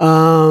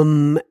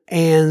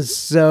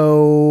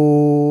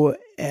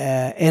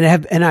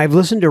 and I've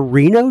listened to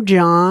Reno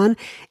John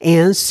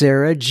and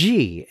Sarah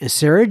G. And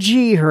Sarah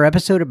G, her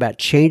episode about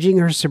changing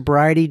her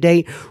sobriety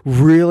date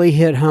really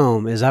hit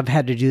home, as I've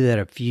had to do that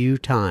a few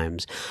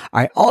times.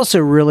 I also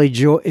really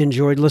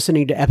enjoyed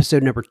listening to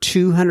episode number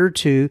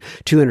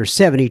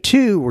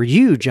 272, where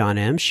you, John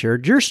M.,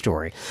 shared your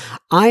story.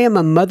 I am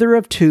a mother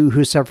of 2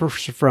 who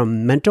suffers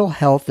from mental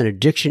health and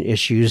addiction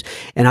issues,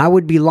 and I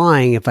would be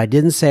lying if I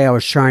didn't say I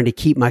was trying to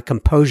keep my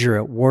composure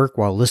at work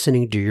while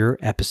listening to your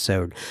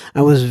episode.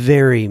 I was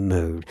very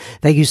moved.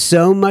 Thank you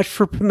so much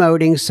for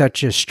promoting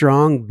such a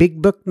strong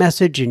big book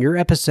message in your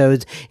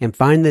episodes and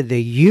find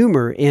the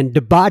humor in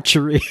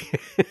debauchery.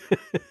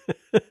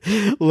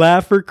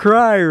 Laugh or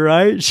cry,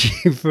 right?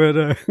 She put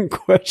a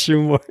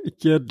question mark.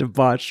 Yeah,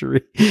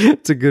 debauchery.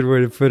 It's a good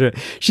way to put it.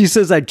 She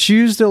says, I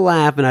choose to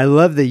laugh, and I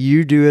love that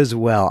you do as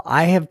well.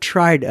 I have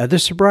tried other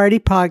sobriety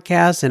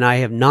podcasts, and I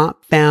have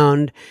not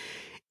found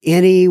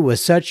any with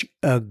such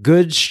a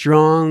good,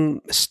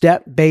 strong,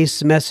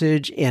 step-based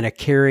message and a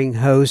caring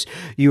host.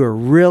 You are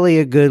really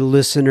a good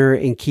listener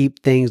and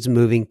keep things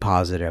moving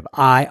positive.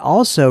 I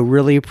also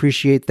really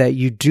appreciate that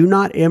you do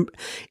not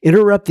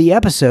interrupt the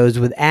episodes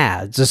with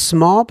ads. A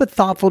small but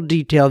thoughtful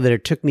detail that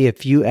it took me a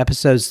few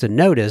episodes to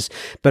notice,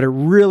 but it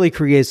really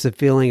creates the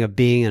feeling of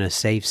being in a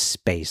safe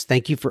space.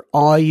 Thank you for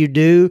all you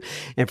do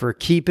and for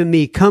keeping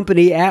me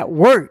company at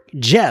work.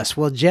 Jess.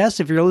 Well, Jess,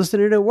 if you're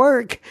listening at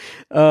work,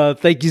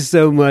 thank you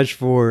so much much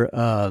for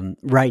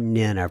writing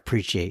in. I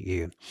appreciate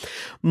you.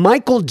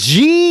 Michael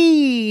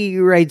G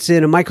writes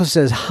in, and Michael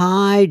says,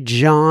 "Hi,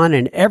 John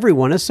and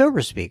everyone at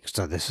Sober Speak."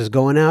 So this is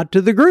going out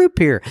to the group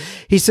here.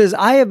 He says,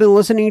 "I have been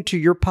listening to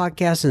your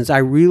podcast since I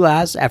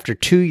relapsed after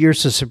 2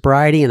 years of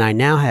sobriety, and I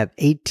now have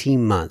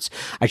 18 months.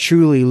 I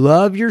truly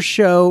love your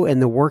show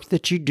and the work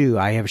that you do.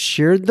 I have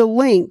shared the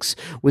links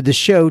with the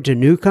show to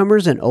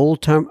newcomers and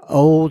old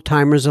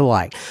timers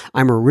alike.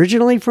 I'm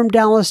originally from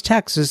Dallas,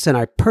 Texas, and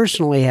I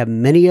personally have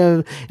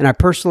known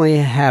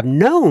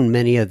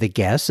many of the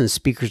guests and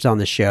speakers on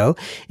the show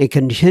and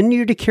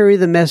continue to carry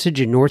the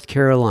message in North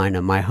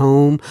Carolina, my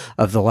home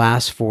of the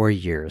last 4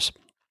 years.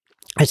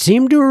 I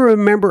seem to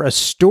remember a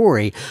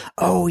story.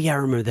 Oh, yeah, I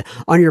remember that.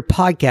 On your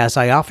podcast,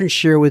 I often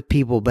share with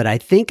people, but I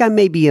think I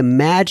may be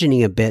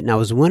imagining a bit, and I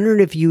was wondering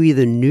if you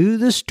either knew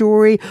the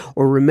story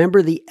or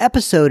remember the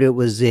episode it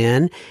was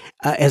in,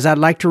 as I'd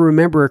like to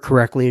remember it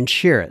correctly and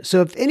share it.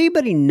 So if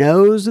anybody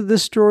knows of the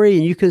story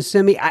and you can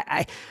send me,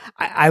 I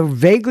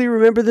vaguely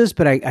remember this,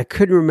 but I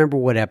couldn't remember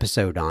what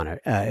episode on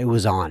it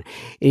was on.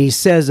 And he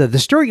says, the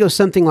story goes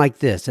something like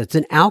this. It's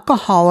an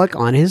alcoholic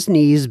on his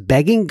knees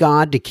begging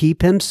God to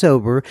keep him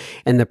sober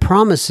and the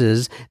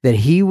promises that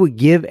he would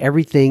give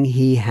everything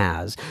he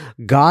has.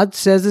 God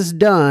says it's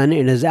done,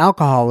 and his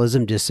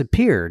alcoholism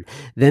disappeared.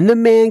 Then the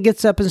man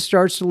gets up and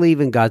starts to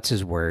leave, and God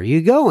says, "Where are you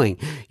going?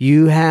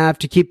 You have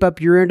to keep up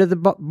your end of the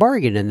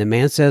bargain." And the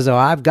man says, "Oh,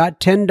 I've got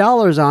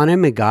 $10 on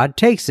him," and God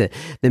takes it.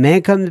 The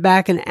man comes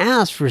back and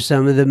asks for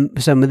some of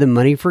the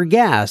money for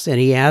gas, and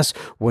he asks,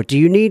 "What do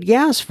you need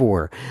gas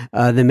for?"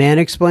 The man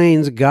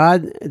explains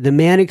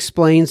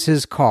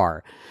his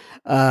car.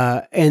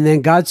 And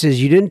then God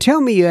says, "You didn't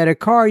tell me you had a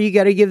car. You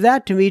got to give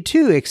that to me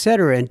too,"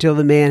 etc. Until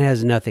the man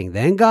has nothing.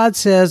 Then God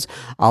says,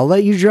 "I'll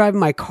let you drive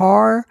my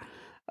car,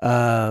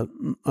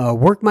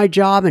 work my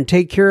job, and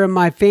take care of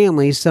my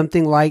family,"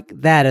 something like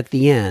that at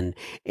the end.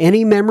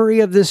 Any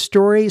memory of this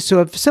story? So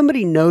if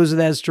somebody knows of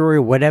that story,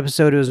 what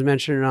episode it was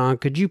mentioned on,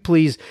 could you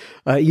please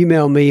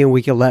email me and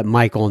we can let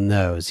Michael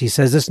know. He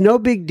says, "It's no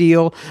big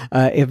deal.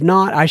 If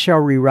not, I shall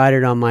rewrite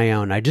it on my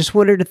own. I just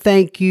wanted to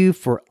thank you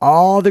for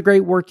all the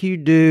great work you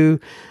do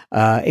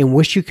and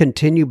wish you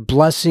continued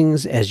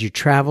blessings as you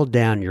travel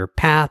down your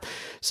path.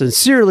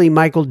 Sincerely,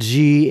 Michael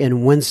G.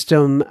 in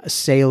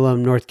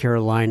Winston-Salem, North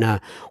Carolina."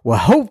 Well,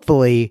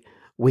 hopefully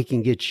we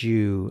can get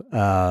you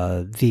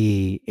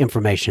the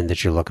information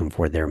that you're looking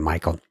for there,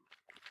 Michael.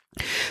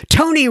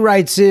 Tony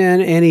writes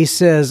in and he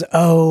says,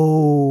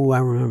 "Oh, I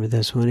remember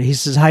this one." He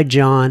says, "Hi,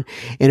 John."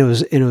 And it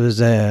was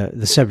the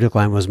subject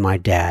line was "My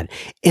dad.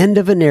 End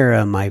of an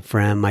era, my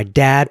friend. My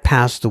dad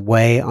passed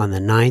away on the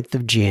 9th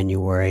of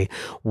January.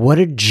 What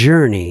a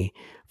journey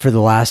for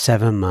the last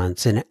 7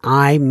 months. And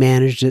I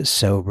managed it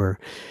sober.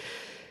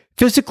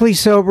 Physically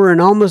sober and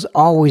almost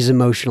always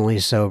emotionally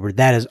sober.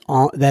 That is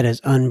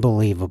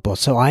unbelievable.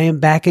 So I am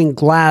back in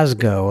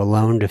Glasgow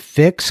alone to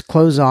fix,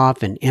 close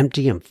off, and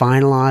empty and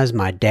finalize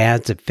my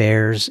dad's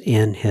affairs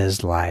in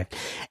his life.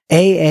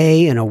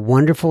 AA and a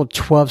wonderful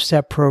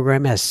 12-step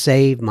program has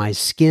saved my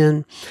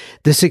skin.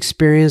 This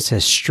experience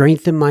has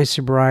strengthened my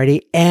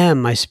sobriety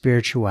and my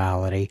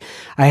spirituality.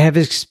 I have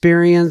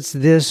experienced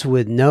this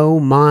with no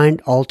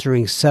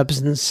mind-altering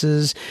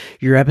substances.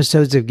 Your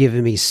episodes have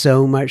given me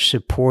so much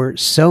support,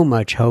 so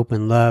much hope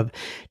and love.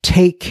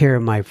 Take care,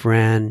 my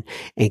friend,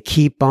 and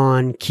keep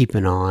on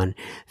keeping on.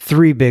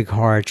 3 big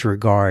hearts.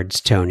 Regards,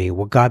 Tony.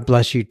 Well, God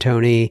bless you,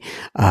 Tony.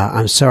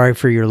 I'm sorry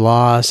for your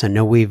loss. I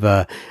know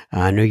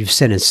I know you've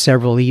sent in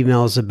several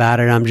emails about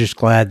it. I'm just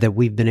glad that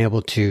we've been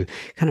able to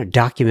kind of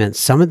document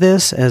some of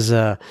this as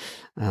a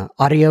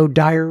audio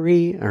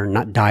diary, or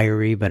not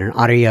diary, but an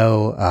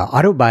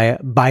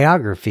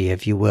autobiography,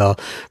 if you will,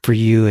 for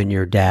you and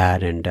your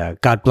dad. And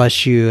God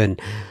bless you.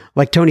 And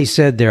like Tony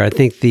said there, I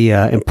think the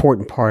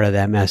important part of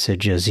that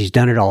message is he's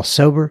done it all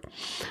sober,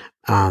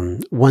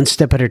 one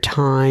step at a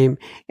time,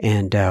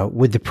 and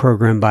with the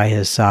program by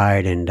his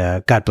side. And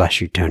God bless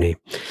you, Tony.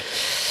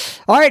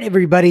 All right,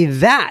 everybody,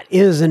 that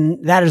is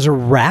a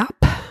wrap.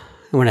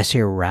 And when I say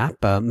a wrap,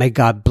 may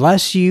God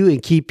bless you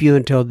and keep you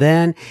until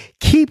then.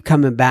 Keep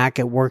coming back.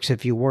 It works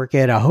if you work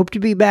it. I hope to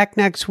be back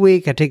next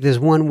week. I take this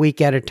 1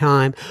 week at a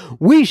time.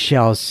 We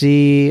shall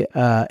see.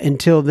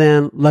 Until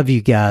then, love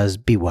you guys.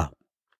 Be well.